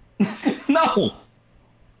 No,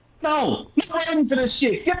 not waiting for this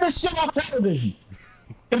shit. Get this shit off television.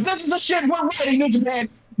 If this is the shit we're writing, New Japan,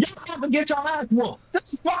 y'all have to get your ass whooped.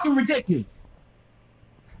 This is fucking ridiculous.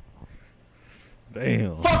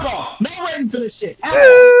 Damn. Fuck off. Not waiting for this shit. 0,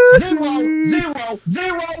 0, 0,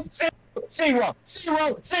 0,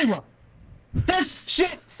 0, 0. This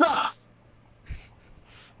shit sucks.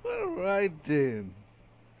 All right then.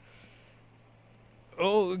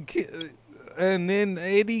 Okay. And then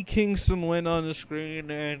Eddie Kingston went on the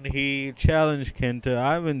screen and he challenged Kenta.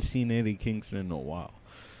 I haven't seen Eddie Kingston in a while.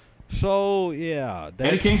 So, yeah.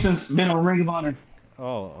 Eddie Kingston's been on Ring of Honor.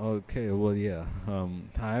 Oh, okay. Well, yeah.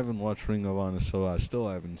 I haven't watched Ring of Honor, so I still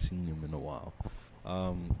haven't seen him in a while.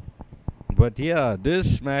 But, yeah,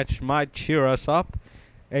 this match might cheer us up.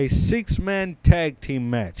 A 6-man tag team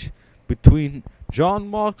match between Jon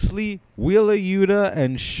Moxley, Wheeler Yuta,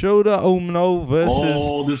 and Shota Umino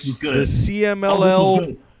versus this was good. the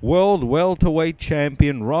CMLL World Welterweight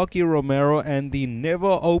Champion Rocky Romero and the Never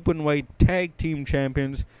Openweight Tag Team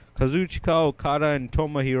Champions Kazuchika Okada and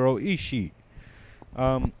Tomohiro Ishii.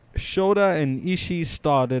 Shota and Ishii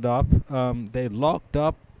started up. They locked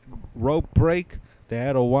up, rope break. They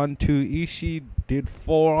had a 1-2. Ishii did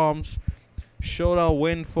forearms. Shota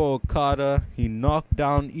went for Okada. He knocked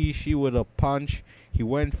down Ishii with a punch. He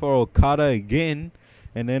went for Okada again,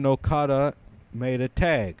 and then Okada made a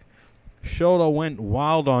tag. Shota went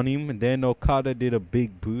wild on him, and then Okada did a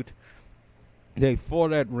big boot. They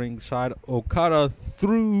fought at ringside. Okada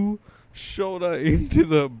threw Shota into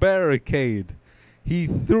the barricade. He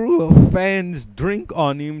threw a fan's drink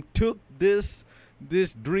on him, took this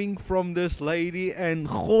drink from this lady, and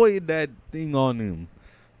hoed that thing on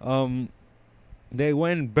him. They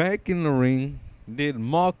went back in the ring, did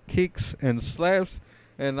mock kicks and slaps,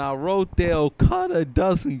 and I wrote there, Okada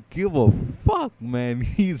doesn't give a fuck, man.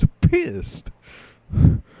 He's pissed.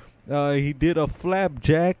 He did a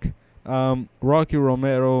flapjack. Rocky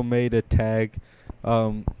Romero made a tag.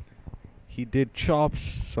 He did chops,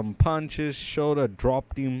 some punches. Shota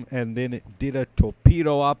dropped him, and then it did a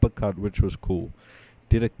torpedo uppercut, which was cool.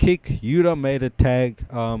 Did a kick. Yuta made a tag.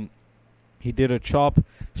 He did a chop,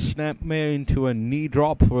 snapped me into a knee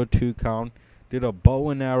drop for a 2 count. did a bow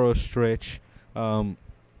and arrow stretch.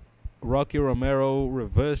 Rocky Romero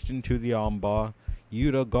reversed into the armbar.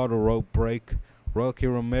 Yuta got a rope break. Rocky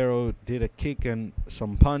Romero did a kick and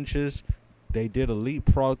some punches. They did a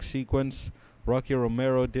leapfrog sequence. Rocky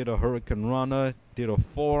Romero did a Hurricane Runner, did a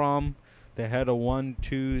forearm. They had a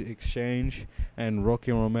 1-2 exchange, and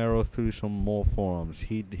Rocky Romero threw some more forearms.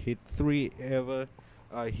 He hit 3 ever.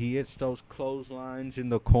 He hits those clotheslines in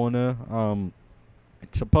the corner.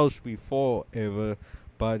 It's supposed to be 4 ever,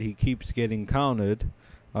 but he keeps getting countered.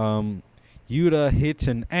 Yuta hits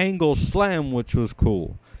an angle slam, which was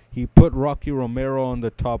cool. He put Rocky Romero on the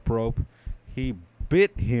top rope. He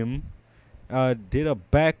bit him, did a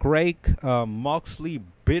back rake. Moxley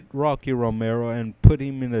bit Rocky Romero and put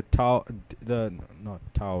him in the Tower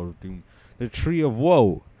of Doom, the Tree of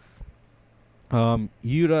Woe.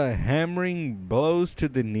 Yuta hammering blows to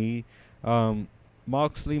the knee.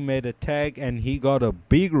 Moxley made a tag and he got a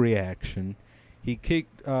big reaction. He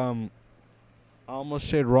kicked, I almost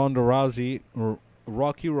said Ronda Rousey,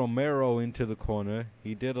 Rocky Romero into the corner.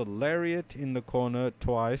 He did a lariat in the corner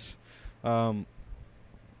twice. And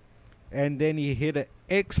then he hit an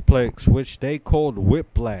X-plex, which they called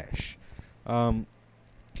whiplash.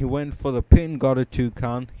 He went for the pin, got a 2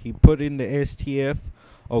 count. He put in the STF.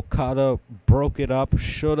 Okada broke it up.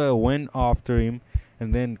 Shota went after him.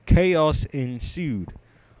 And then chaos ensued.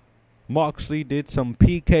 Moxley did some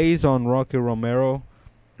PKs on Rocky Romero.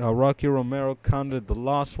 Rocky Romero countered the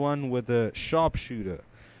last one with a sharpshooter.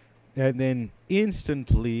 And then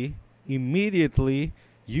immediately,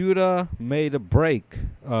 Yuta made a break.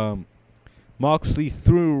 Moxley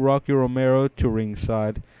threw Rocky Romero to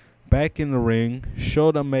ringside. Back in the ring,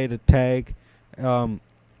 Shota made a tag.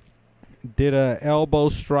 Did a elbow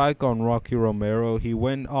strike on Rocky Romero. He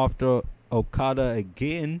went after Okada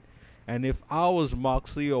again. And if I was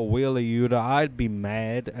Moxley or Wheeler Yuta, I'd be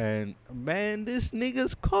mad. And, man, this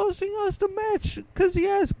nigga's costing us the match because he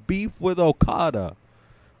has beef with Okada.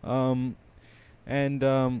 Yuta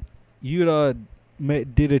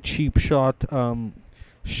did a cheap shot.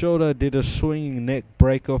 Shota did a swinging neck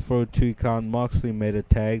breaker for a 2 count. Moxley made a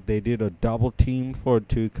tag. They did a double team for a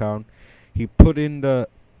 2 count. He put in the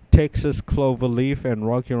Texas Cloverleaf and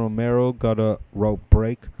Rocky Romero got a rope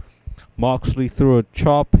break. Moxley threw a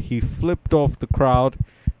chop. He flipped off the crowd.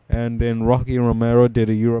 And then Rocky Romero did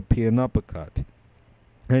a European uppercut.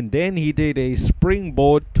 And then he did a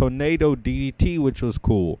springboard tornado DDT, which was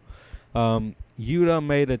cool. Yuta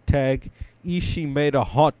made a tag. Ishii made a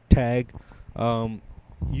hot tag.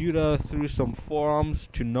 Yuta threw some forearms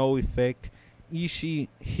to no effect. Ishii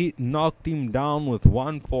knocked him down with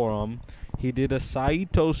 1 forearm. He did a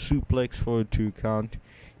Saito suplex for a 2 count.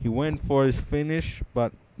 He went for his finish,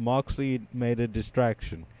 but Moxley made a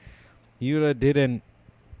distraction. Yuta did an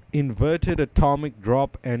inverted atomic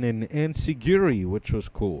drop and an enziguri, which was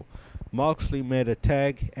cool. Moxley made a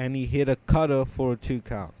tag and he hit a cutter for a 2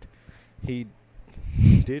 count. He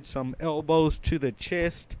did some elbows to the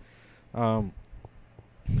chest.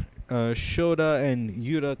 Shota and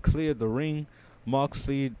Yuta cleared the ring.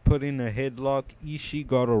 Moxley put in a headlock. Ishii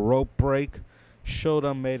got a rope break.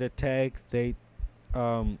 Shota made a tag.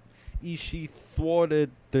 Ishii thwarted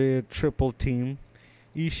the triple team.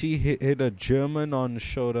 Ishii hit a German on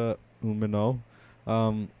Shota Umino.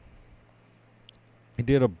 He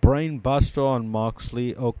did a brain buster on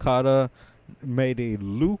Moxley. Okada made a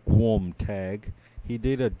lukewarm tag. He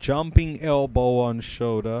did a jumping elbow on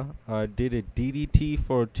Shota. Did a DDT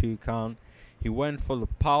for a 2 count. He went for the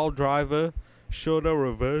pile driver. Shota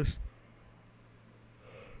reversed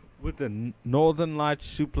with the Northern Lights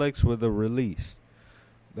suplex with a release.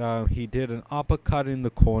 He did an uppercut in the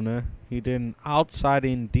corner. He did an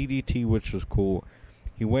outside-in DDT, which was cool.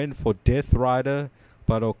 He went for Death Rider,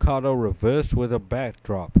 but Okada reversed with a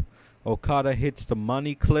backdrop. Okada hits the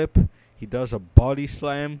money clip. He does a body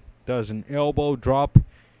slam, does an elbow drop.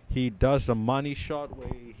 He does a money shot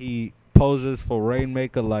where he poses for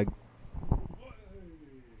Rainmaker like...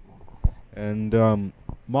 And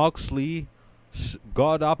Moxley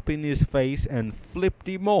got up in his face and flipped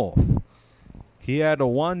him off. He had a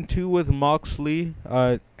 1-2 with Moxley,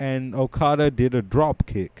 and Okada did a drop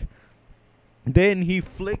kick. Then he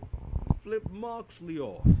flipped Moxley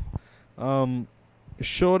off.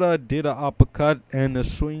 Shota did an uppercut and a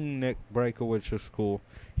swinging neck breaker, which was cool.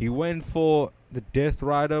 He went for the Death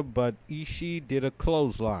Rider, but Ishii did a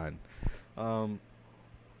clothesline.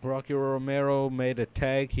 Rocky Romero made a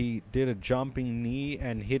tag. He did a jumping knee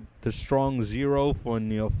and hit the strong 0 for a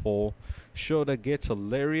near fall. Shota gets a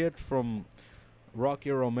lariat from Rocky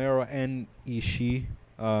Romero and Ishii.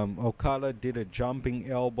 Okada did a jumping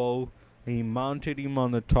elbow. He mounted him on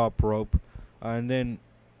the top rope. And then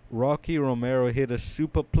Rocky Romero hit a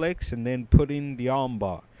superplex and then put in the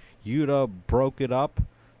armbar. Yuta broke it up.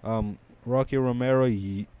 Rocky Romero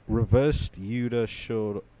reversed Yuta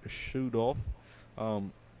shoot off.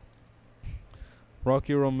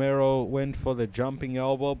 Rocky Romero went for the jumping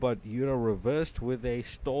elbow, but Yuta reversed with a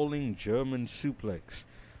stalling German suplex.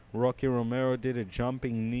 Rocky Romero did a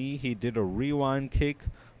jumping knee. He did a rewind kick.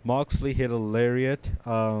 Moxley hit a lariat.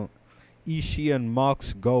 Ishii and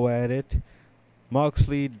Mox go at it.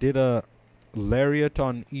 Moxley did a lariat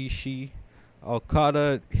on Ishii.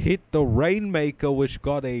 Okada hit the Rainmaker, which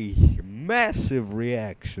got a massive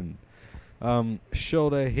reaction.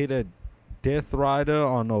 Shota hit a Death Rider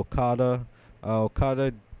on Okada.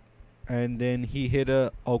 And then he hit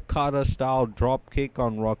a Okada-style drop kick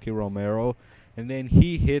on Rocky Romero. And then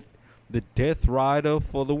he hit the Death Rider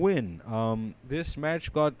for the win. This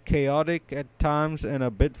match got chaotic at times and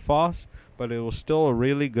a bit fast, but it was still a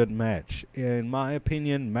really good match. In my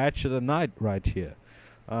opinion, match of the night right here.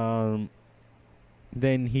 Then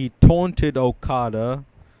he taunted Okada,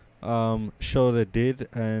 Shota did,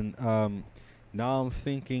 and now I'm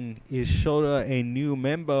thinking, is Shota a new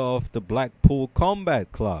member of the Blackpool Combat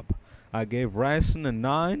Club? I gave Ryson a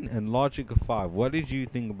 9 and Logic a 5. What did you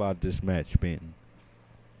think about this match, Ben?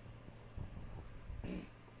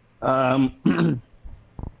 I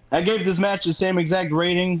gave this match the same exact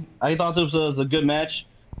rating. I thought this was a good match.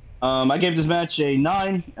 I gave this match a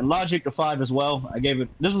 9 and Logic a 5 as well.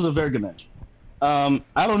 This was a very good match. I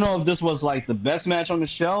don't know if this was like the best match on the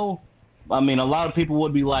show. I mean, a lot of people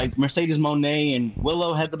would be like Mercedes Moné and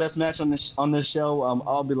Willow had the best match on this show.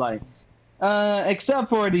 I'll be like, except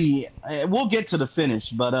for we'll get to the finish,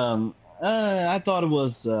 but I thought it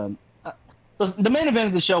was the main event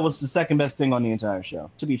of the show was the second best thing on the entire show,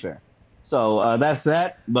 to be fair. So that's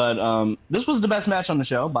that. But this was the best match on the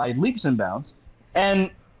show by leaps and bounds. And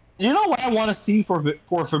you know what I want to see for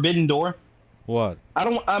Forbidden Door? What?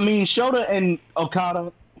 I mean, Shota and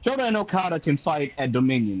Okada can fight at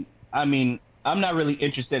Dominion. I mean, I'm not really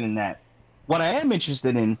interested in that. What I am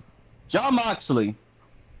interested in, Jon Moxley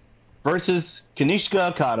versus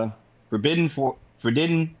Kanishka Okada, Forbidden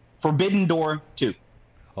Door 2.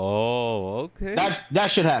 Oh, okay. That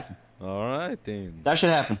should happen. All right, then. That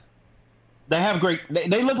should happen.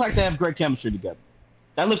 They look like they have great chemistry together.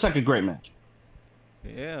 That looks like a great match.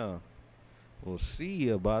 Yeah. We'll see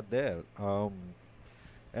about that.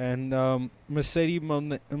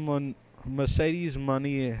 Mercedes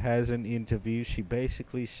Money has an interview. She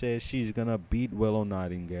basically says she's gonna beat Willow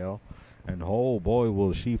Nightingale, and oh boy,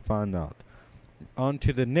 will she find out. On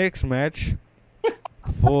to the next match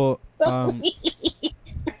for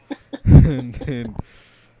and then,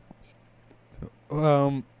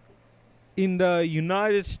 in the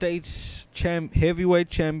United States Heavyweight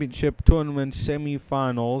Championship Tournament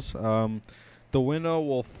semifinals, the winner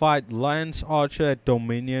will fight Lance Archer at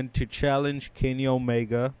Dominion to challenge Kenny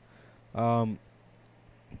Omega. And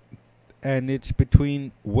it's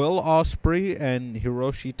between Will Ospreay and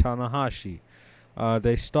Hiroshi Tanahashi.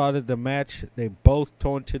 They started the match. They both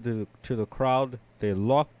taunted to the crowd. They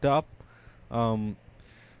locked up.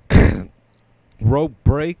 Rope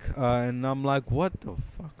break. And I'm like, what the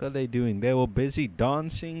fuck are they doing? They were busy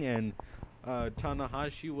dancing, and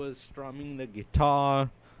Tanahashi was strumming the guitar.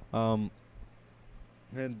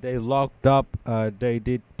 And they locked up. They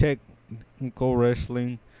did technical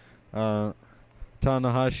wrestling.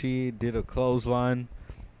 Tanahashi did a clothesline.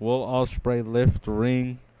 Will Ospreay left the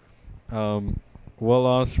ring. Will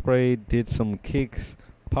Ospreay did some kicks,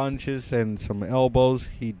 punches, and some elbows.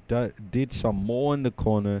 He did some more in the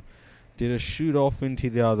corner. Did a shoot off into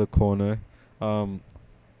the other corner.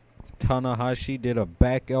 Tanahashi did a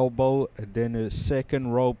back elbow, then a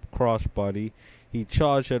second rope crossbody. He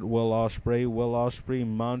charged at Will Ospreay. Will Ospreay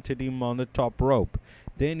mounted him on the top rope.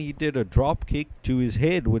 Then he did a drop kick to his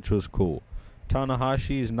head, which was cool.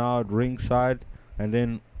 Tanahashi is now at ringside, and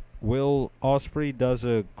then Will Ospreay does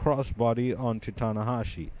a crossbody onto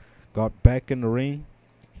Tanahashi. Got back in the ring.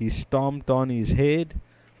 He stomped on his head.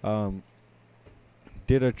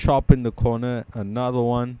 Did a chop in the corner. Another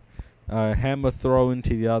one. Hammer throw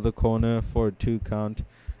into the other corner for a 2 count.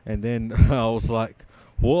 And then I was like,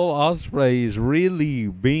 Will Ospreay is really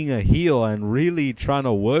being a heel and really trying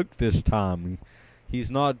to work this time.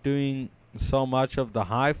 He's not doing so much of the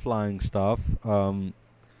high-flying stuff.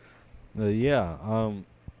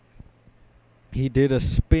 He did a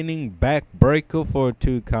spinning back breaker for a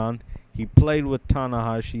 2 count. He played with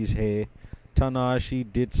Tanahashi's hair. Tanahashi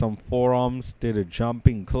did some forearms, did a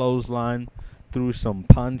jumping clothesline, threw some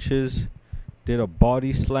punches, did a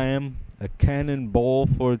body slam, a cannonball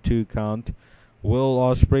for a 2 count. Will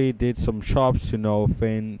Ospreay did some chops to no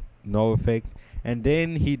effect, and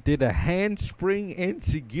then he did a handspring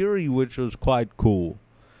enziguri, which was quite cool.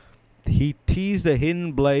 He teased a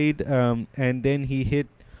hidden blade, and then he hit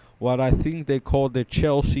what I think they call the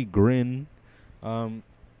Chelsea grin.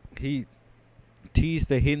 He teased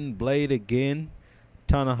the hidden blade again.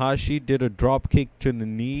 Tanahashi did a drop kick to the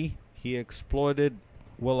knee. He exploited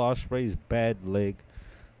Will Ospreay's bad leg.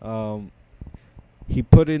 He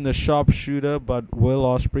put in the sharpshooter, but Will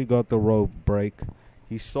Ospreay got the rope break.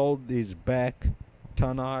 He sold his back.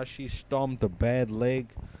 Tanahashi stomped a bad leg.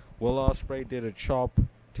 Will Ospreay did a chop.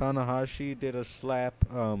 Tanahashi did a slap.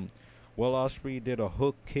 Will Ospreay did a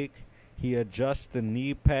hook kick. He adjusted the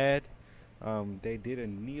knee pad. They did a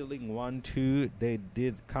kneeling 1-2. They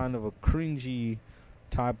did kind of a cringy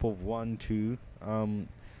type of 1-2.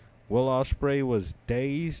 Will Ospreay was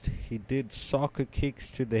dazed. He did soccer kicks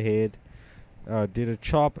to the head. Did a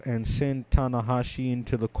chop and sent Tanahashi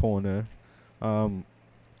into the corner.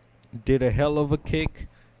 Did a hell of a kick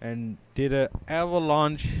and did a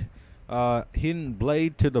avalanche hidden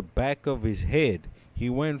blade to the back of his head. He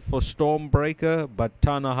went for Stormbreaker, but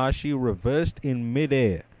Tanahashi reversed in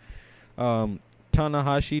midair.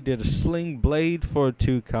 Tanahashi did a sling blade for a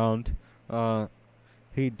 2 count.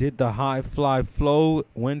 He did the high fly flow,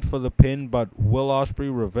 went for the pin, but Will Ospreay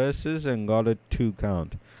reverses and got a 2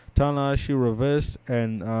 count. Tanahashi reversed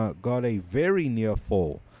and got a very near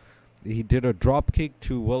fall. He did a drop kick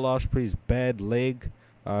to Will Ospreay's bad leg.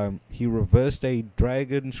 He reversed a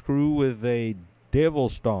dragon screw with a devil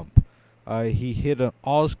stomp. He hit an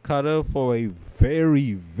Oz cutter for a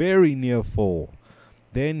very, very near fall.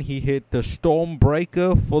 Then he hit the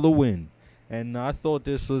Stormbreaker for the win. And I thought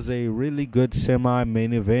this was a really good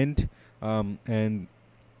semi-main event. And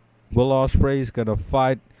Will Ospreay is going to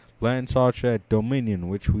fight Lance Archer at Dominion,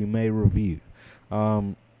 which we may review.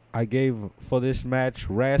 I gave for this match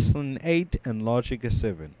Wrestling 8 and Logic a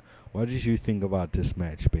 7. What did you think about this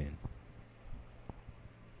match, Ben?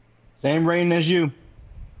 Same rating as you.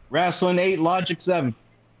 Wrestling 8, Logic 7.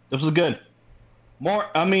 This was good.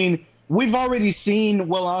 We've already seen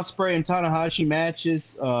Will Ospreay and Tanahashi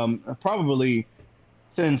matches probably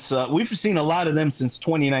since we've seen a lot of them since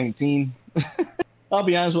 2019. I'll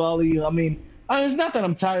be honest with all of you. It's not that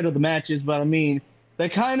I'm tired of the matches, but they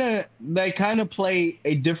kind of play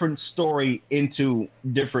a different story into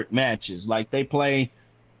different matches. Like they play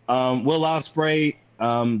Will Ospreay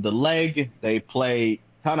the leg, they play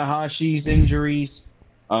Tanahashi's injuries.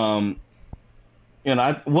 Was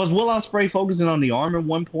Will Ospreay focusing on the arm at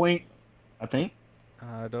one point? I think.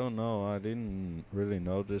 I don't know. I didn't really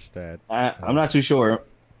notice that. I'm not too sure.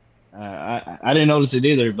 I didn't notice it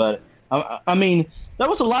either. But there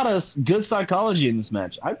was a lot of good psychology in this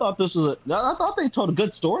match. I thought they told a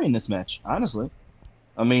good story in this match. Honestly,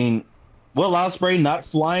 Will Ospreay not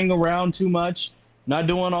flying around too much, not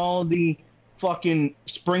doing all the fucking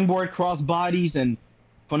springboard cross bodies and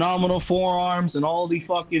phenomenal forearms and all the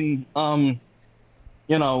fucking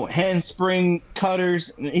handspring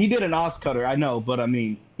cutters. He did an Oz cutter, I know, but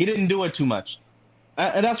he didn't do it too much.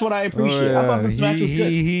 And that's what I appreciate. I thought this match was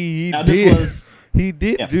good. He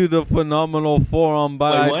did do the phenomenal forearm,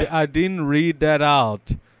 but I didn't read that out.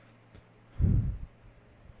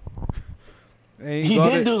 He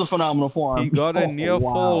did do the phenomenal forearm. He got a near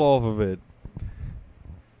fall off of it.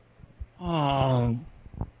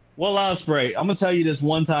 Will Ospreay, I'm gonna tell you this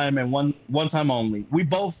one time and one time only. We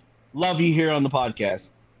both love you here on the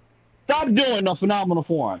podcast. Stop doing the phenomenal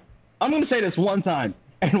forearm. I'm going to say this one time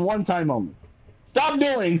and one time only. Stop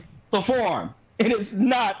doing the forearm. It is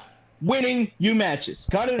not winning you matches.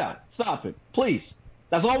 Cut it out. Stop it. Please.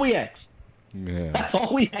 That's all we ask. Yeah. That's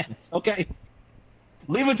all we ask. Okay?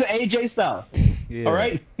 Leave it to AJ Styles. Yeah. All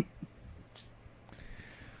right?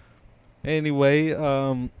 Anyway,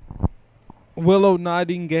 Willow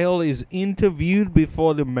Nightingale is interviewed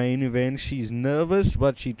before the main event. She's nervous,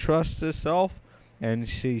 but she trusts herself, and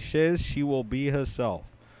she says she will be herself.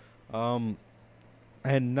 And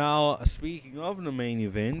now, speaking of the main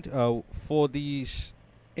event,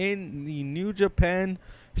 in the New Japan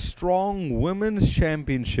Strong Women's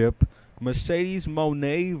Championship, Mercedes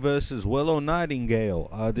Moné versus Willow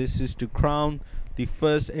Nightingale. This is to crown the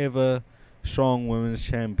first ever Strong Women's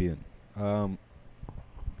Champion.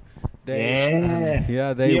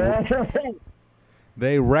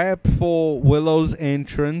 They rapped for Willow's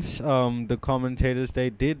entrance. The commentators, they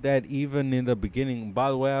did that even in the beginning. By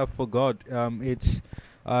the way, I forgot. It's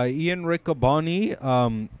Ian Riccaboni,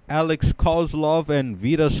 Alex Kozlov, and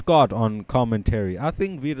Vita Scott on commentary. I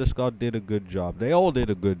think Vita Scott did a good job. They all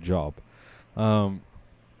did a good job. I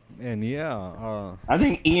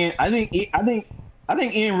think Ian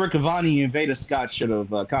Riccaboni and Vita Scott should have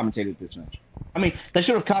commentated this match. I mean, they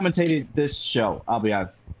should have commentated this show. I'll be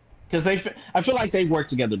honest, because I feel like they work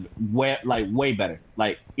together way better.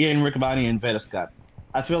 Like Ian Riccaboni and Veda Scott.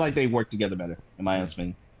 I feel like they work together better, in my honest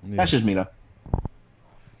opinion. Yeah. That's just me, though.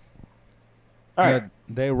 All right.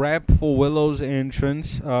 They rapped for Willow's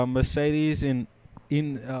entrance. Mercedes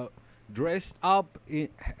dressed up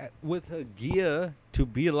with her gear to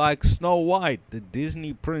be like Snow White, the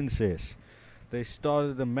Disney princess. They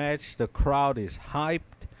started the match. The crowd is hyped.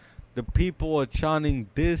 The people are chanting,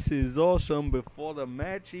 "This is awesome," before the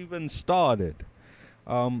match even started.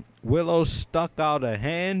 Willow stuck out a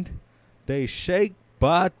hand. They shake,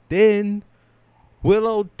 but then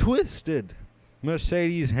Willow twisted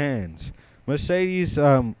Mercedes' hands. Mercedes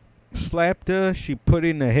slapped her. She put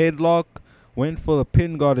in a headlock, went for the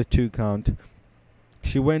pin, got a 2 count.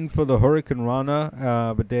 She went for the Hurricane Runner,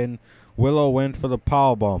 but then Willow went for the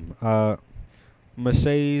powerbomb.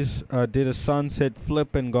 Mercedes did a sunset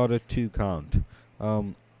flip and got a 2 count.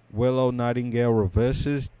 Willow Nightingale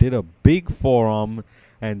reverses, did a big forearm,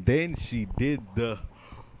 and then she did the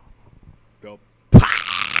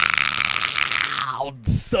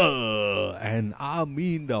pouncer, and I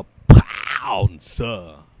mean the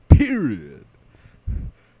pouncer, period,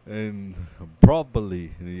 and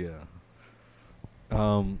properly, yeah.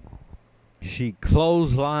 She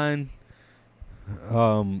clotheslined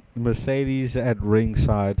Mercedes at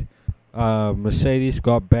ringside. Mercedes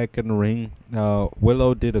got back in the ring.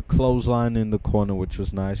 Willow did a clothesline in the corner, which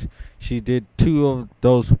was nice. She did 2 of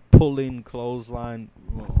those pull-in clothesline.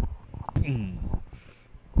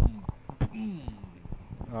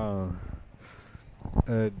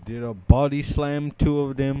 Did a body slam, 2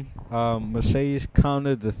 of them. Mercedes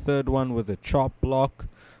countered the 3rd one with a chop block.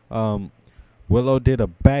 Willow did a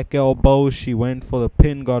back elbow. She went for the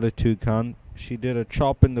pin, got a 2 count. She did a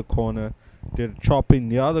chop in the corner, did a chop in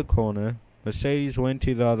the other corner. Mercedes went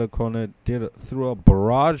to the other corner, threw a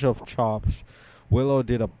barrage of chops. Willow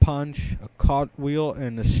did a punch, a cartwheel,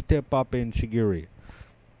 and a step up enziguri.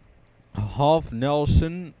 A half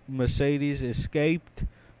Nelson. Mercedes escaped.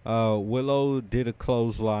 Willow did a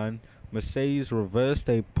clothesline. Mercedes reversed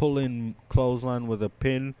a pull-in clothesline with a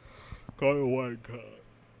pin. Got a 1 count.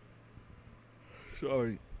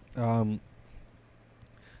 Sorry.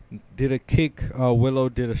 Did a kick. Willow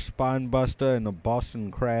did a spine buster and a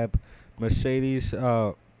Boston Crab. Mercedes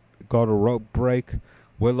got a rope break.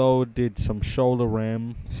 Willow did some shoulder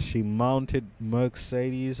ram. She mounted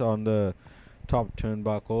Mercedes on the top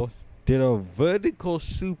turnbuckle. Did a vertical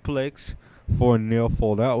suplex for a near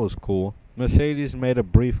fall. That was cool. Mercedes made a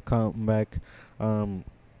brief comeback.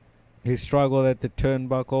 He struggled at the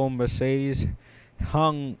turnbuckle. Mercedes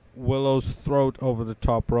hung Willow's throat over the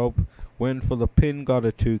top rope. Went for the pin, got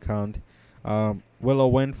a 2 count. Willow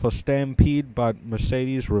went for stampede, but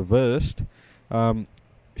Mercedes reversed.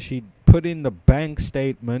 She put in the bank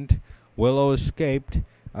statement. Willow escaped.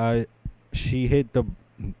 She hit the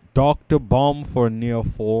Dr. Bomb for a near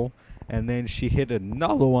fall, and then she hit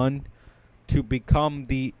another one to become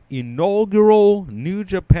the inaugural New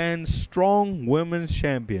Japan Strong Women's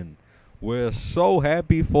Champion. We're so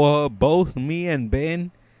happy for her, both me and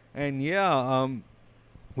Ben. And yeah,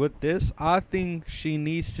 with this, I think she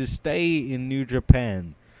needs to stay in New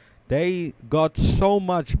Japan. They got so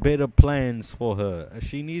much better plans for her.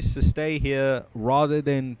 She needs to stay here rather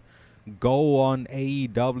than go on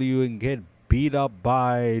AEW and get beat up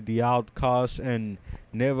by the Outcasts and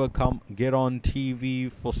never get on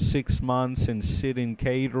TV for 6 months and sit in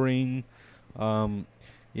catering.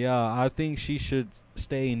 Yeah, I think she should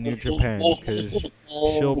stay in New Japan because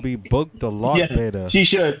she'll be booked a lot better. She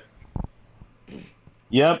should.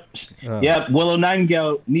 Yep. Yep. Willow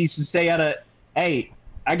Nightingale needs to stay out of. Hey,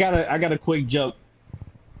 I got a quick joke.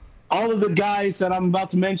 All of the guys that I'm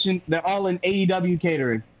about to mention, they're all in AEW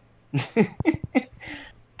catering.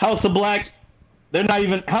 House of Black, they're not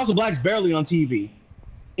even. House of Black's barely on TV.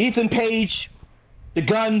 Ethan Page, the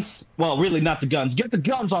Guns. Well, really not the Guns. Get the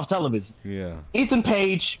Guns off television. Yeah. Ethan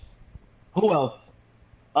Page. Who else?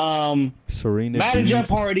 Serena. Matt and Jeff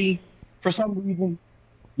Hardy, for some reason.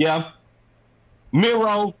 Yeah.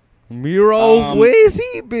 Miro, where's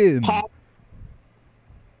he been? Pac,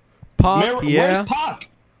 yeah. Where's Pac?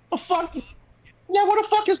 The fuck? Yeah, where the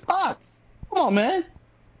fuck is Pac? Come on, man.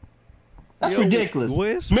 That's ridiculous.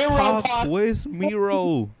 Where's Miro, Pac? Where's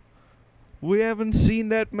Miro? We haven't seen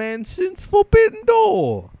that man since Forbidden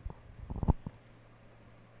Door.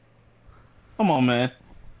 Come on, man.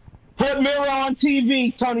 Put Miro on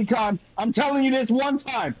TV, Tony Khan. I'm telling you this one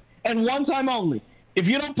time, and one time only. If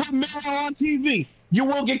you don't put Miro on TV, you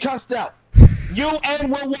will get cussed out. You and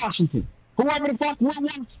Will Washington. Whoever the fuck Will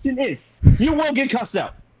Washington is, you will get cussed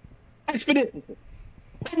out. Expeditiously.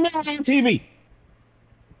 Put Miro on TV.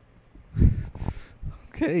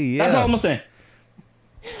 Okay, yeah. That's all I'm saying.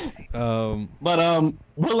 Um, But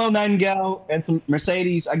Willow Nightingale and some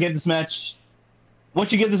Mercedes. I give this match.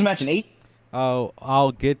 Once you give this match an 8. Oh,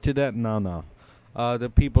 I'll get to that. No. The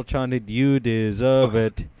people chanted, "You deserve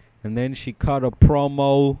it," and then she cut a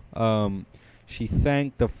promo. She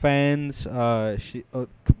thanked the fans.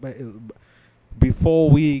 Before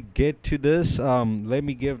we get to this, let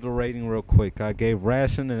me give the rating real quick. I gave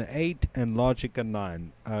Rasen an 8 and Logic a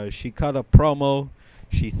 9. She cut a promo.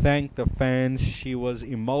 She thanked the fans. She was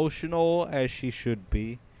emotional, as she should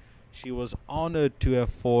be. She was honored to have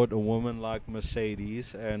fought a woman like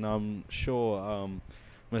Mercedes, and I'm sure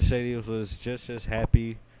Mercedes was just as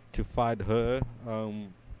happy to fight her.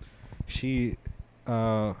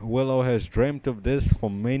 Willow has dreamt of this for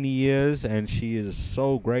many years, and she is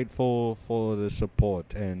so grateful for the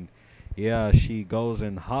support. And yeah, she goes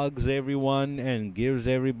and hugs everyone and gives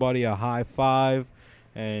everybody a high five,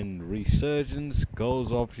 and Resurgence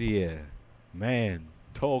goes off the air. Man,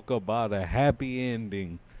 talk about a happy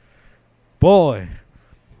ending. Boy,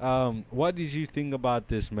 what did you think about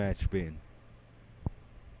this match, Ben?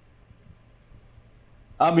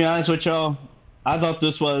 I'll be honest with y'all. I thought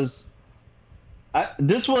this was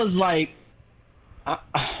like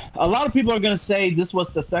a lot of people are gonna say this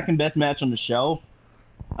was the second best match on the show.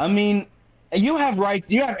 I mean, you have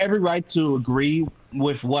every right to agree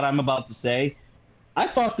with what I'm about to say. I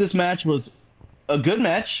thought this match was a good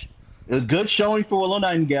match, a good showing for Willow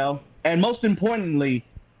Nightingale, and most importantly,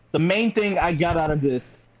 the main thing I got out of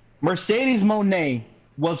this, Mercedes Moné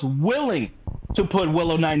was willing to put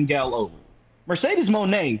Willow Nightingale over. Mercedes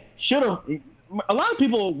Moné should have. A lot of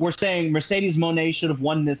people were saying Mercedes Moné should have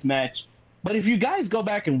won this match, but if you guys go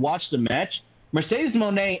back and watch the match, Mercedes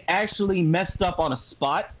Moné actually messed up on a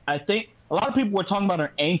spot. I think a lot of people were talking about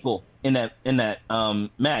her ankle in that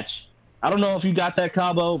match. I don't know if you got that,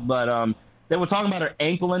 Kgabo, but they were talking about her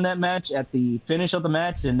ankle in that match at the finish of the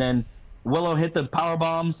match, and then Willow hit the power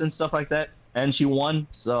bombs and stuff like that, and she won.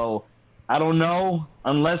 So I don't know,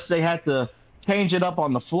 unless they had to change it up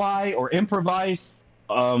on the fly or improvise.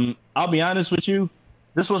 I'll be honest with you,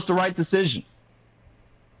 this was the right decision.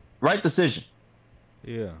 Right decision.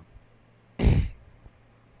 Yeah.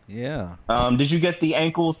 Yeah. Did you get the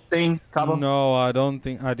ankle thing, Kgabo? No, I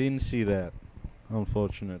didn't see that,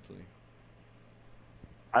 unfortunately.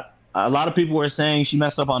 A lot of people were saying she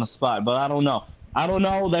messed up on a spot, but I don't know.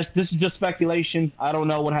 This is just speculation. I don't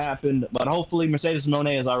know what happened, but hopefully Mercedes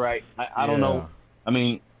Moné is all right. I don't know. I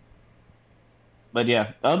mean, but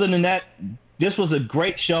yeah, other than that, this was a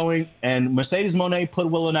great showing, and Mercedes Moné put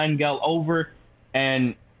Willow Nightingale over.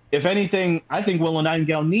 And if anything, I think Willow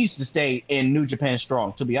Nightingale needs to stay in New Japan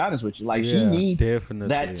Strong, to be honest with you. Like, she needs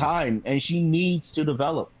that time, and she needs to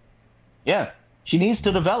develop. Yeah, she needs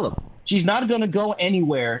to develop. She's not going to go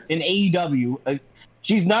anywhere in AEW.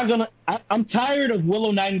 She's not going to... I'm tired of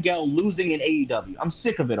Willow Nightingale losing in AEW. I'm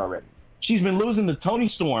sick of it already. She's been losing to Toni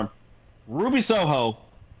Storm, Ruby Soho,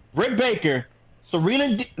 Britt Baker,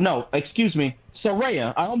 Saraya.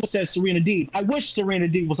 I almost said Serena Deeb. I wish Serena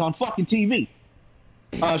Deeb was on fucking TV.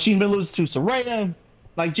 She's been losing to Saraya.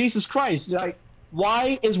 Like, Jesus Christ. Like,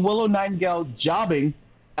 why is Willow Nightingale jobbing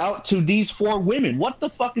out to these 4 women? What the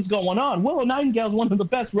fuck is going on? Willow Nightingale is one of the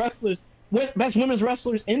best women's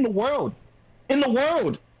wrestlers in the world.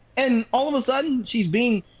 And all of a sudden, she's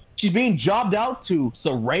being jobbed out to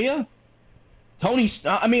Saraya,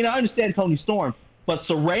 I understand Toni Storm, but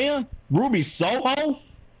Saraya, Ruby Soho,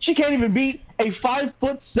 she can't even beat a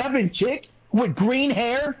 5'7" chick with green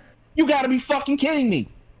hair. You got to be fucking kidding me.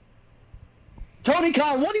 Tony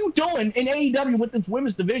Khan, what are you doing in AEW with this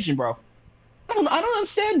women's division, bro? I don't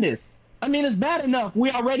understand this. I mean, it's bad enough we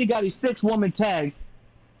already got a 6-woman tag.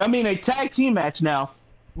 I mean, a tag team match now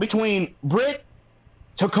between Britt,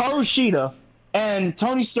 Hikaru Shida, and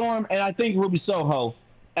Toni Storm, and I think Ruby Soho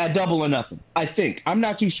at Double or Nothing. I think. I'm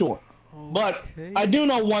not too sure. Okay. But I do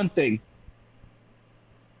know one thing.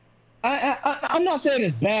 I'm not saying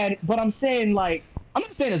it's bad, but I'm saying, like, I'm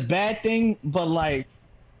not saying it's a bad thing, but, like,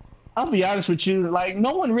 I'll be honest with you, like,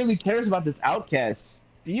 no one really cares about this Outcast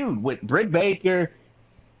feud with Britt Baker,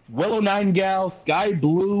 Willow Nightingale, Sky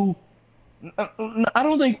Blue. I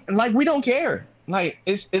don't think, like, we don't care. Like,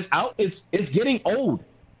 it's getting old,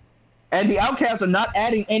 and the Outcasts are not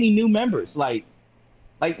adding any new members. Like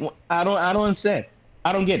I don't understand.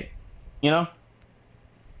 I don't get it. You know.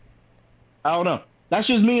 I don't know. That's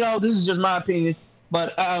just me, though. This is just my opinion.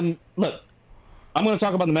 But look, I'm going to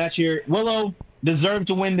talk about the match here. Willow deserved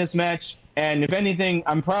to win this match, and if anything,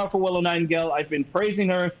 I'm proud for Willow Nightingale. I've been praising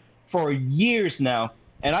her for years now,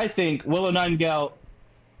 and I think Willow Nightingale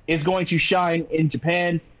is going to shine in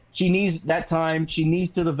Japan. She needs that time. She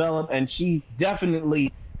needs to develop, and she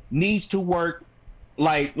definitely needs to work.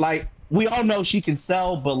 Like we all know she can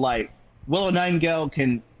sell, but like Willow Nightingale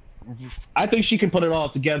can. I think she can put it all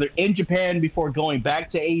together in Japan before going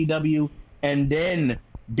back to AEW and then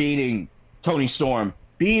beating Toni Storm,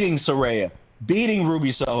 beating Saraya, beating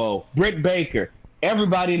Ruby Soho, Britt Baker,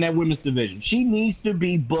 everybody in that women's division. She needs to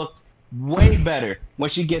be booked way better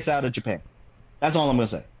when she gets out of Japan. That's all I'm going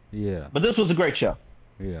to say. Yeah. But this was a great show.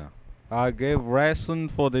 Yeah. I gave wrestling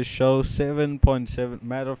for the show 7.7.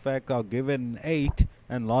 Matter of fact, I'll give it an 8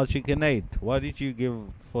 and Logic an 8. What did you give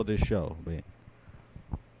for the show, Ben?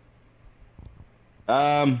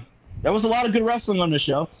 There was a lot of good wrestling on the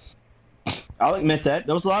show. I'll admit that.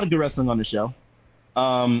 There was a lot of good wrestling on the show.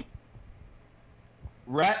 I'll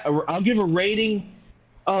give a rating.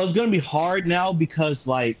 Oh, it's gonna be hard now because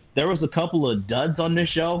like there was a couple of duds on this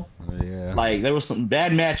show. Yeah. Like there was some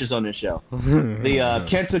bad matches on this show. The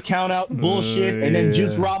Kenta countout bullshit, and then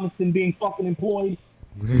Juice Robinson being fucking employed.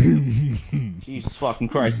 Jesus fucking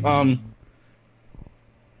Christ.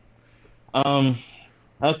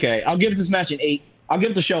 Okay, I'll give this match an 8. I'll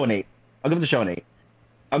give the show an 8. I'll give the show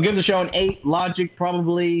an 8. Logic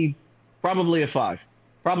probably a 5.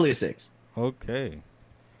 Probably a 6. Okay.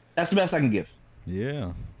 That's the best I can give.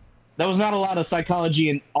 Yeah. There was not a lot of psychology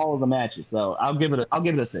in all of the matches, so I'll give it a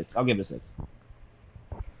 6. I'll give it a 6.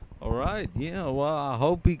 All right. Yeah. Well, I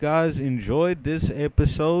hope you guys enjoyed this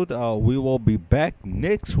episode. We will be back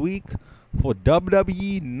next week for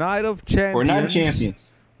WWE Night of Champions. We're Night of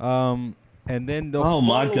Champions. And then the my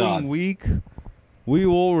following God. week, we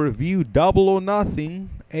will review Double or Nothing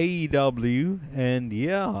AEW. And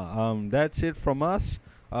yeah, that's it from us.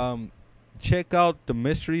 Check out The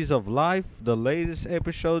Mysteries of Life. The latest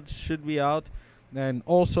episodes should be out. And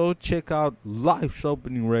also check out Life's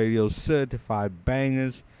Opening Radio Certified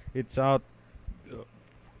Bangers. It's out.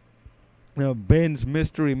 Ben's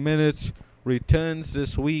Mystery Minutes returns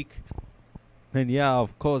this week. And yeah,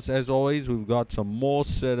 of course, as always, we've got some more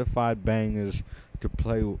certified bangers to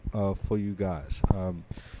play for you guys.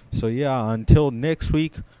 So yeah, until next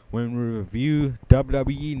week when we review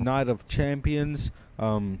WWE Night of Champions,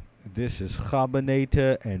 this is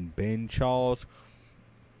Kgabo and Ben Charles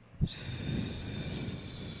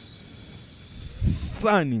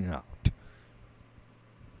signing out.